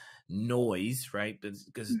of this noise, right? Because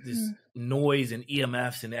this Mhm. noise and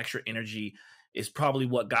EMFs and extra energy is probably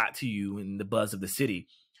what got to you in the buzz of the city.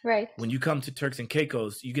 Right. When you come to Turks and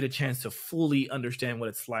Caicos, you get a chance to fully understand what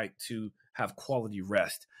it's like to have quality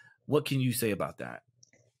rest. What can you say about that?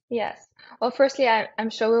 Yes. Well, firstly, I'm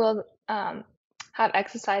sure we will have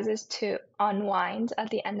exercises to unwind at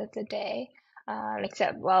the end of the day.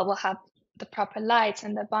 Except, well, we'll have the proper lights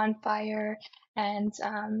and the bonfire, and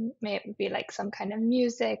maybe like some kind of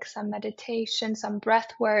music, some meditation, some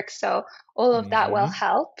breath work. So all of that will Hmm.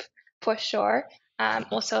 help for sure.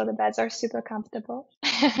 Also, the beds are super comfortable.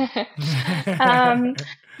 Um,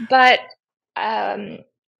 but um,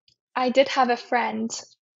 I did have a friend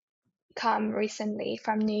come recently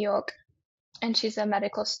from New York, and she's a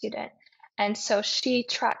medical student. And so she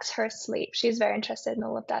tracks her sleep. She's very interested in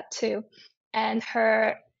all of that too. And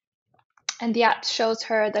the app shows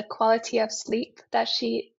her the quality of sleep that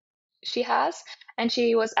she has, and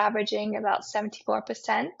she was averaging about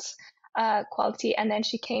 74% quality. And then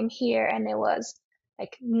she came here and it was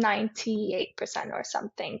like 98% or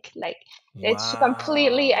something. Like it's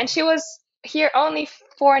completely, and Wow. she was here only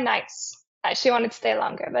 4 nights. She wanted to stay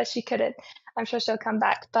longer, but she couldn't. I'm sure she'll come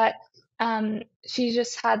back. But she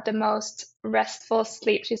just had the most restful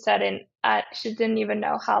sleep, she said, and she didn't even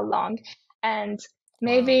know how long. And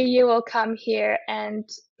maybe Wow. you will come here and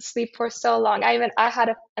sleep for so long. I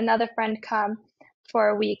had another friend come for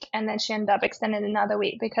a week, and then she ended up extending another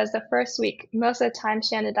week because the first week, most of the time,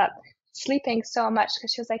 she ended up sleeping so much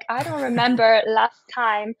because she was like, I don't remember last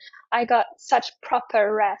time I got such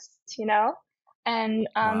proper rest, you know? And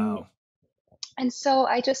Wow. so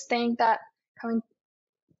I just think that coming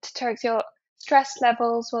to Turks, your stress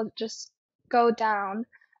levels will just go down,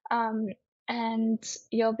 um, and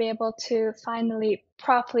you'll be able to finally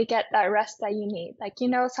properly get that rest that you need. Like,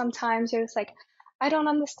 sometimes you're just like, I don't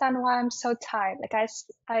understand why I'm so tired. Like, I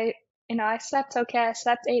slept okay, I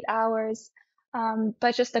slept 8 hours,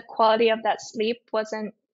 but just the quality of that sleep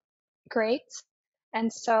wasn't great.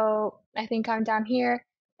 And so I think I'm down here,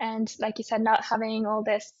 and like you said, not having all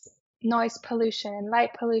this noise pollution and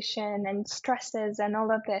light pollution and stresses and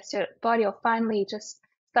all of this, your body will finally just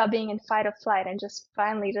stop being in fight or flight and just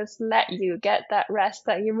finally just let you get that rest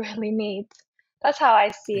that you really need. That's how I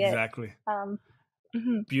see it. Exactly. Um,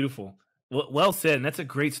 mhm. Beautiful. Well said. And that's a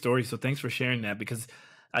great story. So thanks for sharing that because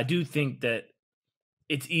I do think that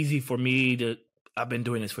it's easy for me to, I've been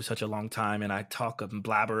doing this for such a long time and I talk and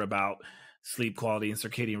blabber about sleep quality and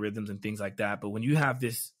circadian rhythms and things like that. But when you have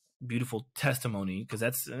this beautiful testimony, because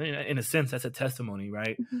that's, in a sense, that's a testimony,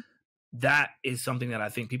 right? Mhm. That is something that I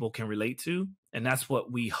think people can relate to. And that's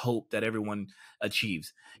what we hope that everyone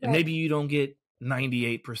achieves. And Right. maybe you don't get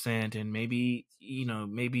 98%, and maybe,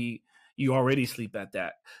 maybe you already sleep at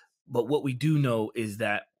that. But what we do know is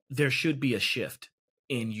that there should be a shift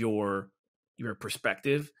in your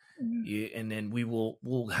perspective. And then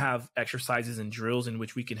we'll have exercises and drills in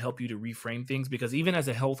which we can help you to reframe things, because even as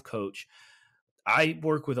a health coach, I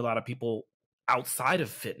work with a lot of people outside of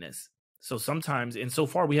fitness. So sometimes, and so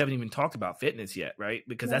far we haven't even talked about fitness yet, right?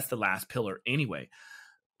 Because that's the last pillar anyway.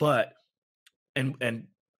 But and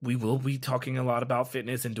we will be talking a lot about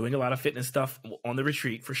fitness and doing a lot of fitness stuff on the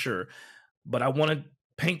retreat for sure. But I want to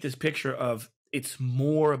paint this picture of, it's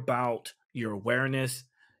more about your awareness,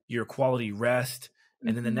 your quality rest.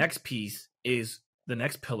 And then the next piece is the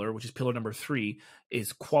next pillar, which is pillar number 3,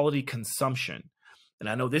 is quality consumption. And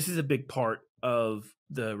I know this is a big part of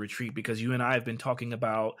the retreat, because you and I have been talking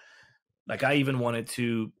about, like, I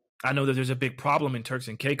know that there's a big problem in Turks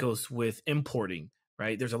and Caicos with importing,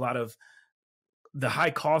 right? There's a lot of, the high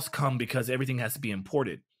costs come because everything has to be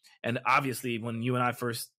imported. And obviously when you and I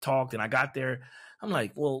first talked and I got there, I'm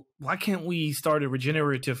like, well, why can't we start a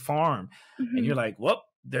regenerative farm? And you're like, well,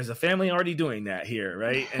 there's a family already doing that here,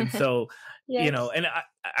 right? And so, and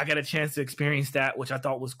I got a chance to experience that, which I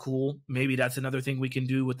thought was cool. Maybe that's another thing we can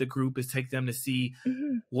do with the group, is take them to see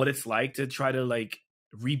what it's like to try to like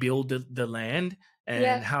rebuild the land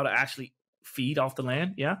and how to actually feed off the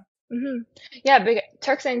land. Yeah. Yeah,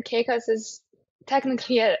 Turks and Caicos is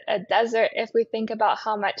technically a desert if we think about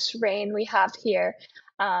how much rain we have here.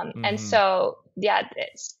 And so,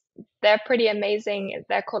 they're pretty amazing.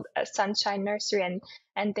 They're called a sunshine nursery,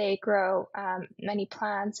 and they grow many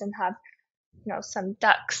plants and have, some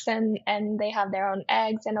ducks, and they have their own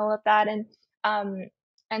eggs and all of that.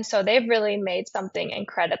 And so they've really made something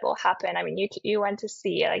incredible happen. I mean, you went to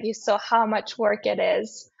see, like, you saw how much work it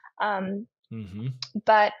is.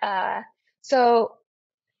 But so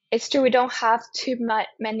it's true, we don't have too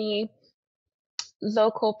many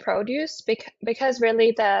local produce, because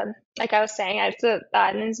really like I was saying, the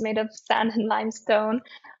island's made of sand and limestone.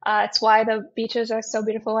 It's why the beaches are so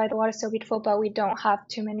beautiful, why the water's so beautiful, but we don't have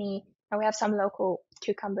too many. We have some local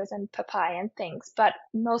cucumbers and papaya and things, but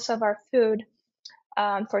most of our food,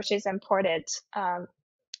 unfortunately, is imported.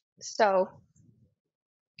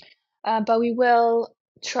 But we will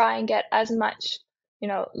try and get as much,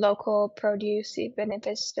 local produce, even if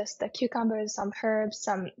it's just the cucumbers, some herbs,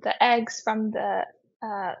 the eggs from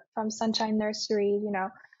from Sunshine Nursery,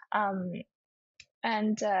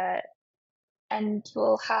 and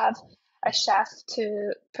we'll have a chef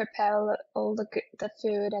to prepare all the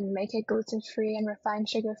food and make it gluten-free and refined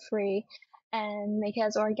sugar-free, and make it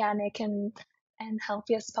as organic and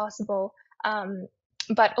healthy as possible.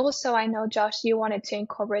 But also, I know, Josh, you wanted to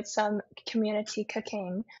incorporate some community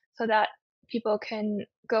cooking so that people can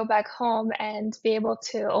go back home and be able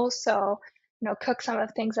to also, cook some of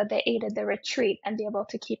the things that they ate at the retreat and be able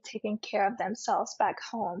to keep taking care of themselves back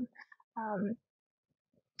home.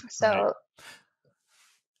 Right.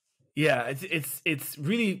 Yeah, it's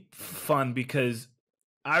really fun, because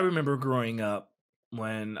I remember growing up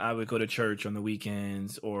when I would go to church on the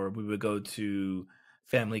weekends, or we would go to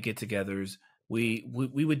family get-togethers. We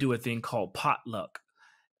would do a thing called potluck,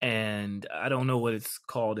 and I don't know what it's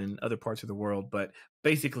called in other parts of the world, but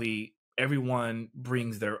basically everyone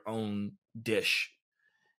brings their own dish,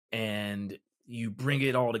 and you bring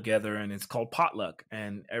it all together, and it's called potluck,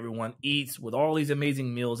 and everyone eats with all these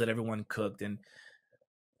amazing meals that everyone cooked. And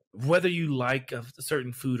whether you like a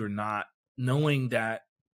certain food or not, knowing that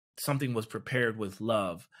something was prepared with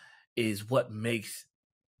love is what makes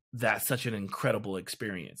that such an incredible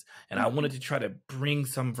experience. And I wanted to try to bring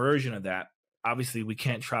some version of that. Obviously, we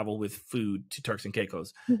can't travel with food to Turks and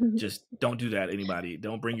Caicos. Just don't do that, anybody.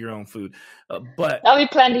 Don't bring your own food. But there'll be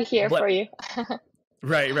plenty here for you.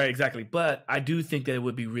 Right, exactly. But I do think that it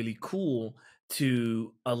would be really cool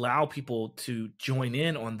to allow people to join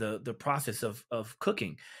in on the process of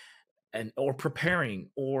cooking, or preparing,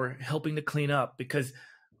 or helping to clean up, because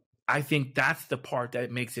I think that's the part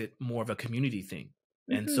that makes it more of a community thing.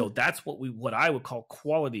 And so that's what I would call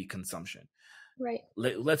quality consumption. Right.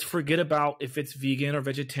 Let's forget about if it's vegan or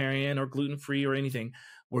vegetarian or gluten-free or anything.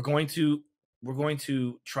 We're going to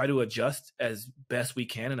try to adjust as best we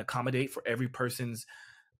can and accommodate for every person's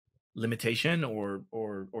limitation or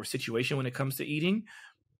situation when it comes to eating.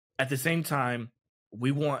 At the same time,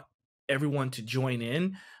 we want everyone to join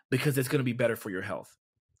in, because it's going to be better for your health.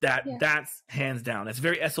 That's hands down. It's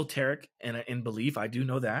very esoteric in belief. I do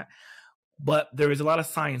know that, but there is a lot of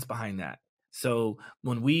science behind that. So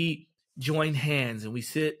when we join hands and we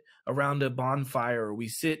sit around a bonfire, or we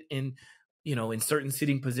sit in certain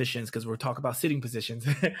sitting positions, because we're talking about sitting positions,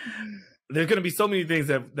 there's going to be so many things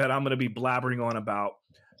that I'm going to be blabbering on about.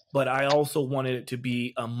 but I also wanted it to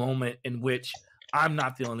be a moment in which I'm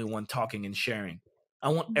not the only one talking and sharing. I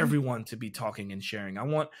want Mhm. everyone to be talking and sharing. I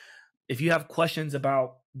want, if you have questions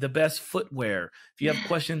about the best footwear, if you have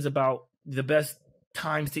questions about the best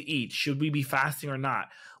times to eat, should we be fasting or not,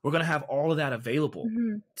 we're going to have all of that available.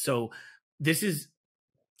 Mhm. So this is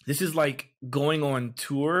like going on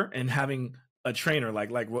tour and having a trainer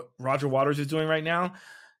like what Roger Waters is doing right now.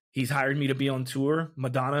 He's hired me to be on tour.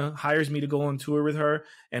 Madonna hires me to go on tour with her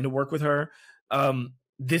and to work with her.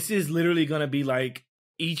 This is literally going to be like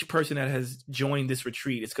each person that has joined this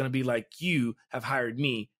retreat. It's going to be like you have hired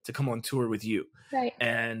me to come on tour with you, Right.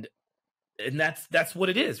 and that's what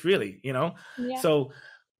it is, really. Yeah.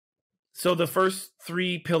 So the first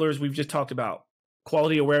three pillars we've just talked about: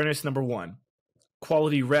 quality awareness, number one;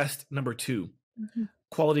 quality rest, number two; Mhm.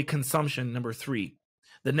 quality consumption, number three.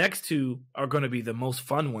 The next two are going to be the most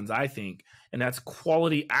fun ones, I think, and that's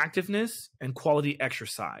quality activeness and quality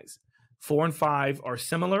exercise. 4 and 5 are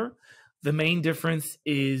similar. The main difference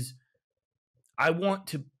is I want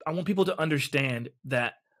people to understand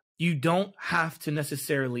that you don't have to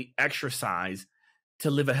necessarily exercise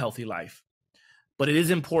to live a healthy life, but it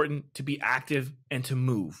is important to be active and to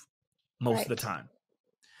move most of the Right. time.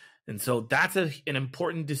 And so that's an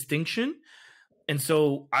important distinction. And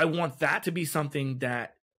so I want that to be something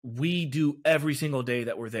that we do every single day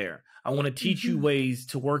that we're there. I want to teach you Mhm. ways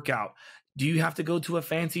to work out. Do you have to go to a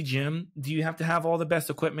fancy gym? Do you have to have all the best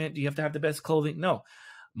equipment? Do you have to have the best clothing? No.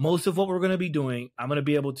 Most of what we're going to be doing, I'm going to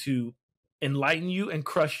be able to enlighten you and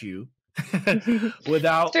crush you It's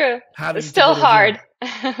without true. It's having to still go to a hard.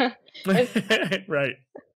 gym. It, Right.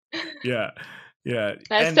 Yeah. Yeah. it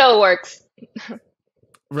And still works.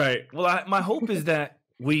 right. Well, my hope is that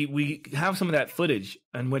we have some of that footage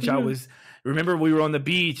in which I Mhm. was. Remember, we were on the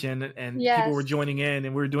beach and people were Yes. joining in,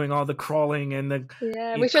 and we were doing all the crawling and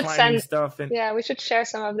Yeah, the we should climbing send, stuff, and yeah, we should share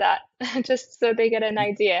some of that just so they get an y-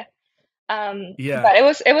 idea. yeah, But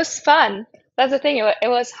it was fun. That's the thing. It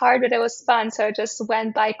was hard, but it was fun. So it just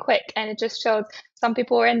went by quick, and it just showed some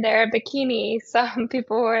people were in their bikini, some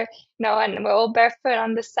people were, and we're all barefoot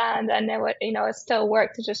on the sand, and it still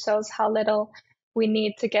worked. It just shows how little we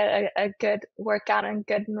need to get a good workout and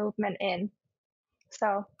good movement in.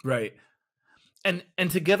 So, right. And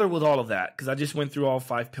together with all of that, because I just went through all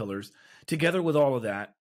 5 pillars. Together with all of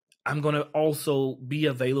that, I'm going to also be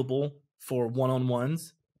available for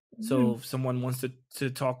one-on-ones. mhm. So if someone wants to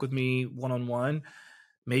talk with me one-on-one,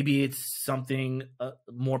 maybe it's something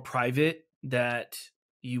more private that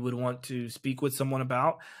you would want to speak with someone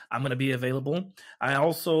about. I'm going to be available. I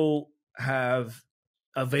also have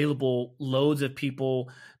available loads of people.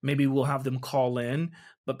 Maybe we'll have them call in,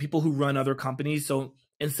 but people who run other companies. So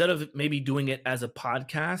instead of maybe doing it as a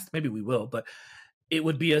podcast, maybe we will, but it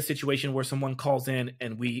would be a situation where someone calls in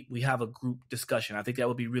and we have a group discussion. I think that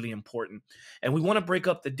would be really important. And we want to break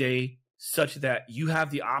up the day such that you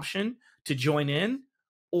have the option to join in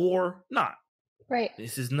or not. Right.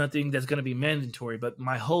 This is nothing that's going to be mandatory, but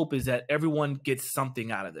my hope is that everyone gets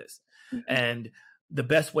something out of this. Mhm. And the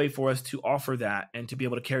best way for us to offer that and to be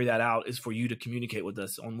able to carry that out is for you to communicate with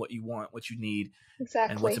us on what you want, what you need, and what's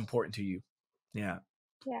Exactly. important to you. Yeah.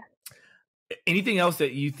 Yeah. Anything else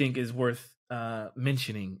that you think is worth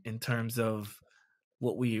mentioning in terms of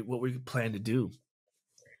what we plan to do?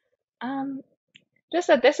 Um, just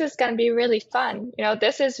that this is going to be really fun.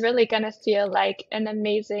 This is really going to feel like an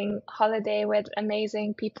amazing holiday with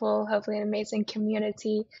amazing people, hopefully an amazing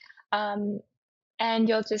community. Um, and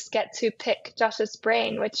you'll just get to pick Josh's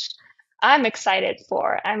brain, which I'm excited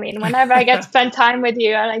for. I mean, whenever I get to spend time with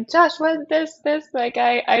you, I'm like, Josh, what's this? Like,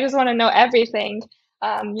 I just want to know everything,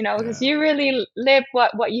 because Yeah. you really live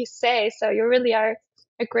what you say. So you really are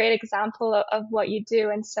a great example of what you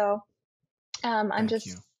do. And so I'm Thank just,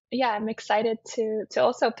 you. yeah, I'm excited to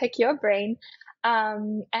also pick your brain,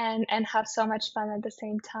 and have so much fun at the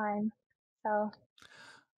same time. So,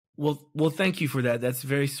 Well, thank you for that. That's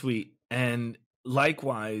very sweet. And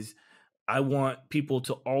likewise, I want people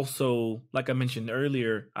to also, like I mentioned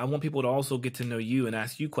earlier, I want people to also get to know you and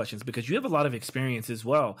ask you questions because you have a lot of experience as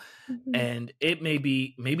well. mhm. And it may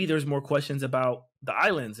be, maybe there's more questions about the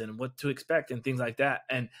islands and what to expect and things like that.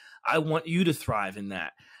 And I want you to thrive in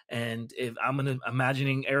that. And if I'm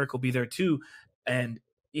imagining Eric will be there too. And,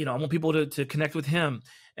 I want people to connect with him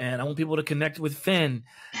and I want people to connect with Finn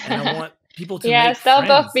and I want people to make Yes, they'll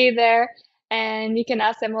both friends. be there, and you can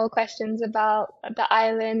ask them all questions about the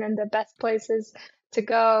island and the best places to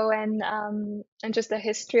go, and just the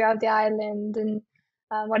history of the island, and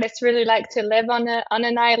what it's really like to live on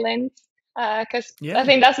an island. Because I Yeah.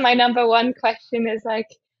 think that's my number one question is like,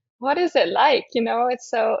 what is it like? It's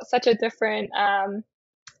such a different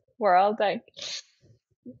world. Like,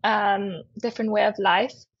 different way of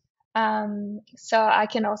life. So I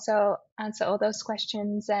can also answer all those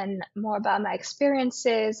questions and more about my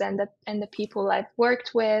experiences and the people I've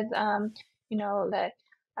worked with. That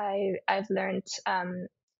I've learned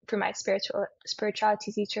through my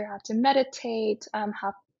spirituality teacher how to meditate,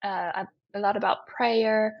 a lot about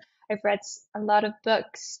prayer. I've read a lot of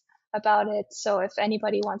books about it. So if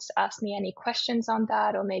anybody wants to ask me any questions on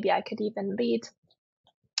that, or maybe I could even lead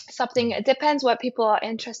something, it depends what people are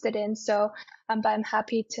interested in. So but I'm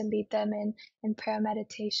happy to lead them in prayer,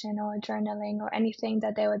 meditation, or journaling, or anything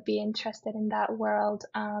that they would be interested in that world.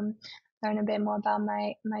 Learn a bit more about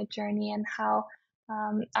my journey and how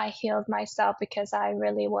I healed myself, because I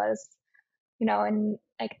really was, and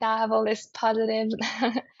like now I have all this positive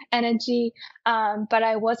energy. But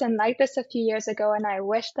I wasn't like this a few years ago, and I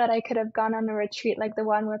wish that I could have gone on a retreat like the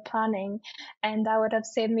one we're planning, and that would have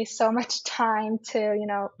saved me so much time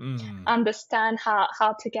to, understand how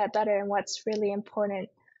to get better and what's really important.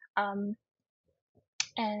 Um,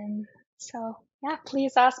 and so yeah,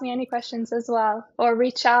 please ask me any questions as well, or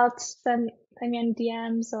reach out, send me any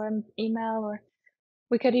DMs or an email, or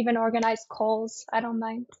we could even organize calls. I don't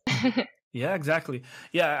mind. Yeah, exactly.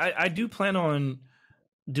 Yeah, I do plan on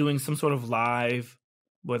doing some sort of live,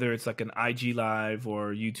 whether it's like an IG live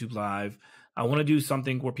or YouTube live. I want to do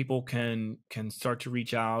something where people can start to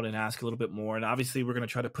reach out and ask a little bit more. And obviously, we're going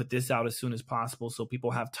to try to put this out as soon as possible so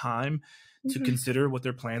people have time to Mhm. consider what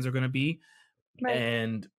their plans are going to be. Right.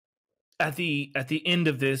 And at the end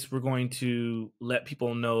of this, we're going to let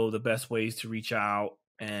people know the best ways to reach out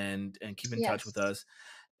and keep in touch Yes. with us.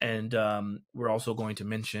 And we're also going to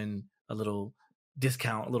mention a little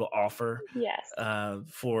discount, a little offer Yes.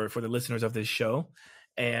 for the listeners of this show.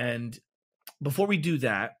 And before we do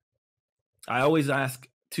that, I always ask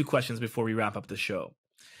 2 questions before we wrap up the show.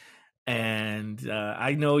 And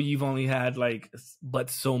I know you've only had but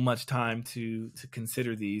so much time to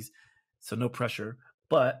consider these, so no pressure.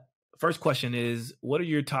 But first question is, what are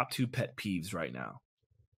your top 2 pet peeves right now?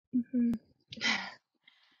 Hmm.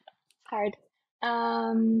 Hard.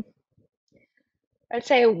 Um, I'd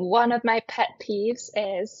say one of my pet peeves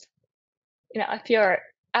is, if you're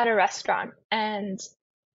at a restaurant and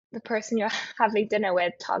the person you're having dinner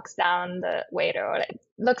with talks down the waiter, or like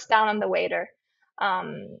looks down on the waiter,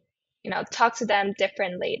 um, talk to them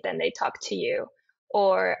differently than they talk to you,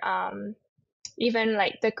 or even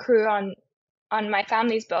like the crew on my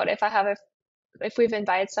family's boat. If we've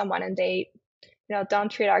invited someone and they,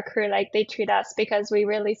 don't treat our crew like they treat us, because we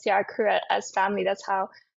really see our crew as family. That's how,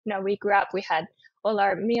 we grew up. We had all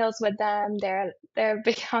our meals with them. They're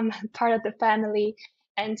become part of the family.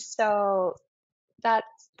 And so that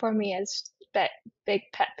for me is that big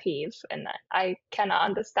pet peeve, and I cannot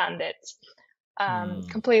understand it. Hmm.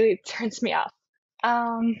 Completely turns me off.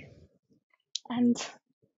 Um, and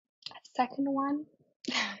second one,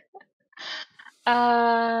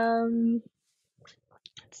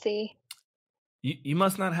 let's see. You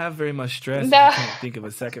must not have very much stress if you The can't think of a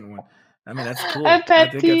second one. I mean, that's a cool. I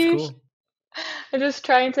pet think that's peeve. cool. I'm just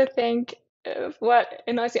trying to think of what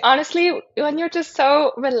annoys you. Honestly, when you're just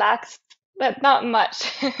so relaxed that not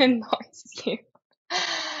much annoys you.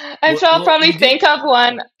 I'm Well, sure I'll well, probably think of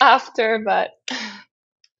one after, but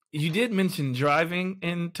you did mention driving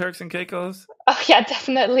in Turks and Caicos. oh yeah,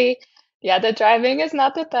 definitely. Yeah, the driving is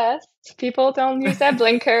not the best. People don't use their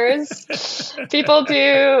blinkers. People do,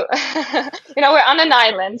 we're on an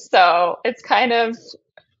island, so it's kind of,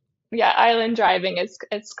 yeah, island driving is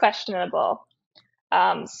it's questionable.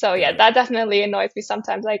 So yeah, Got it. that definitely annoys me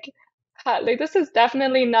sometimes. Like this is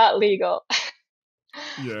definitely not legal.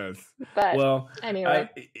 Yes. But Well, anyway,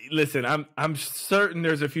 listen. I'm certain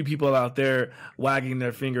there's a few people out there wagging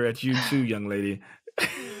their finger at you too, young lady.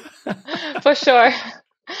 for sure,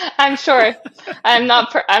 I'm sure I'm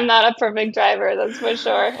not a perfect driver. That's for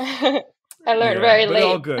sure. I learned Yeah, very but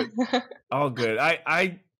all late. good. All good.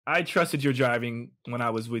 I trusted your driving when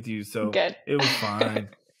I was with you, so Good. it was fine.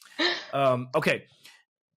 Okay.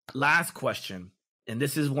 Last question, and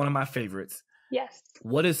this is one of my favorites. Yes.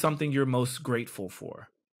 What is something you're most grateful for?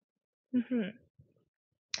 Hmm.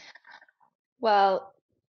 Well,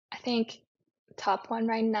 I think top one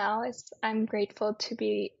right now is I'm grateful to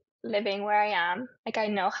be living where I am. Like I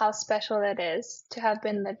know how special it is to have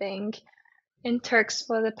been living in Turks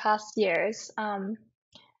for the past years.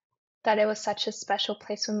 That it was such a special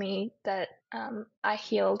place for me, that I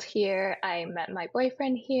healed here. I met my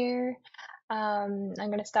boyfriend here. I'm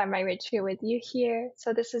gonna start my retreat with you here.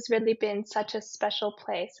 So this has really been such a special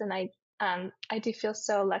place, and I do feel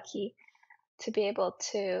so lucky to be able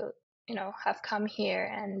to, have come here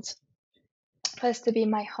and for this to be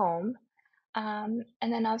my home. And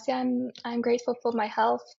then obviously I'm grateful for my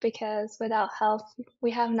health, because without health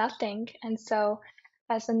we have nothing. And so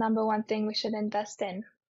that's the number one thing we should invest in.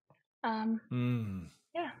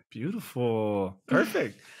 Yeah. Beautiful.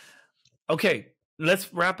 Perfect. Okay,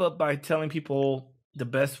 let's wrap up by telling people the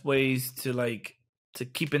best ways to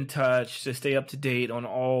keep in touch, to stay up to date on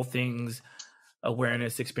all things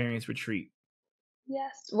Awareness Experience Retreat.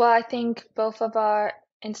 Yes. Well, I think both of our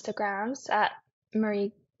Instagrams, at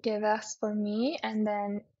Marie Gevers for me, and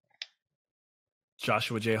then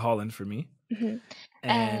Joshua J. Holland for me. Mm-hmm.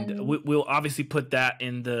 And we'll obviously put that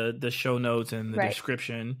in the show notes and the Right.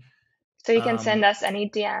 description. So you can send us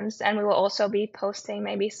any DMs, and we will also be posting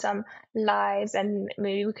maybe some lives, and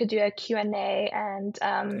maybe we could do a Q&A, and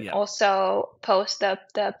also post the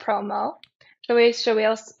promo. Should we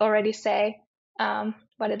already say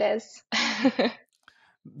what it is?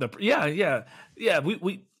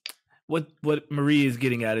 We what Marie is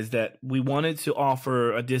getting at is that we wanted to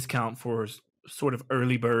offer a discount for sort of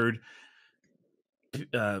early bird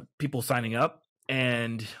people signing up,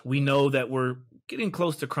 and we know that we're getting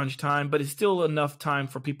close to crunch time, but it's still enough time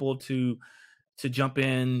for people to jump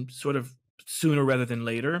in sort of sooner rather than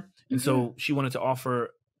later. And so she wanted to offer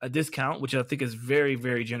a discount, which I think is very,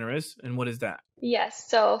 very generous. And what is that? Yes.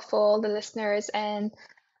 So for the listeners and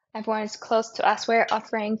everyone is close to us, we're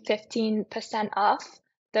offering 15% off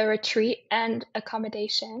the retreat and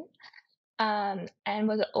accommodation. And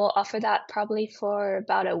we'll offer that probably for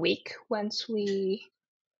about a week once we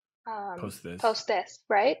post this,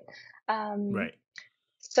 right? Right.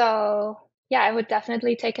 So yeah, I would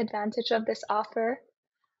definitely take advantage of this offer.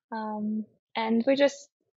 And we just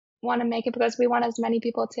want to make it because we want as many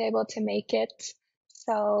people to be able to make it.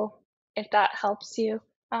 So if that helps you,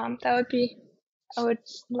 I would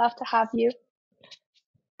love to have you.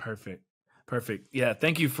 Perfect. Yeah,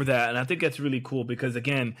 thank you for that. And I think that's really cool because,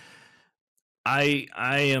 again, I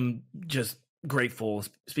am just grateful.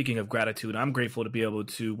 Speaking of gratitude, I'm grateful to be able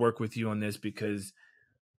to work with you on this, because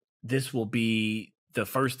this will be the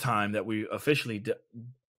first time that we officially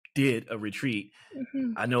did a retreat.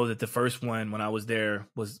 I know that the first one when I was there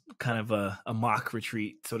was kind of a mock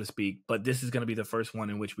retreat, so to speak, but this is going to be the first one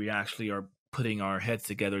in which we actually are putting our heads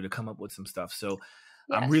together to come up with some stuff. So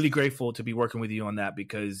I'm really grateful to be working with you on that,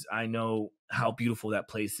 because I know how beautiful that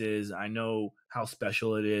place is. I know how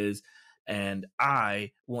special it is. And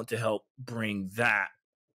I want to help bring that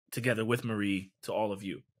together with Marie to all of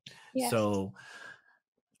you. Yes. So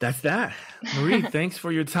that's that. Marie, thanks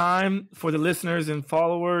for your time. For the listeners and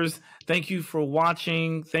followers, thank you for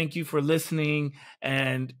watching. Thank you for listening.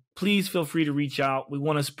 And please feel free to reach out. We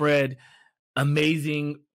want to spread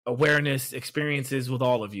amazing awareness experiences with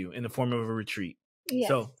all of you in the form of a retreat. Yes.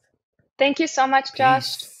 So thank you so much,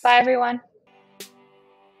 Josh. Peace. Bye, everyone.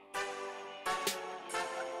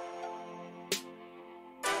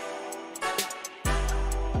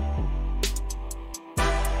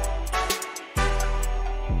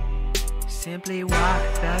 Simply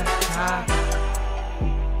walk the talk.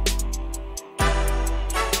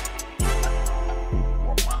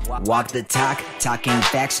 Walk the talk, talking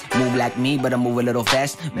facts. Move like me, but I move a little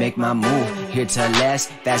fast. Make my move, here to last.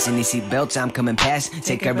 Fasten these seat belts, I'm coming past.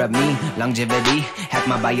 Take care of me, longevity. Hack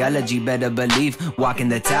my biology, better believe. Walking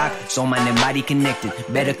the talk, soul, mind, and body connected.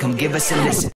 Better come give us a listen.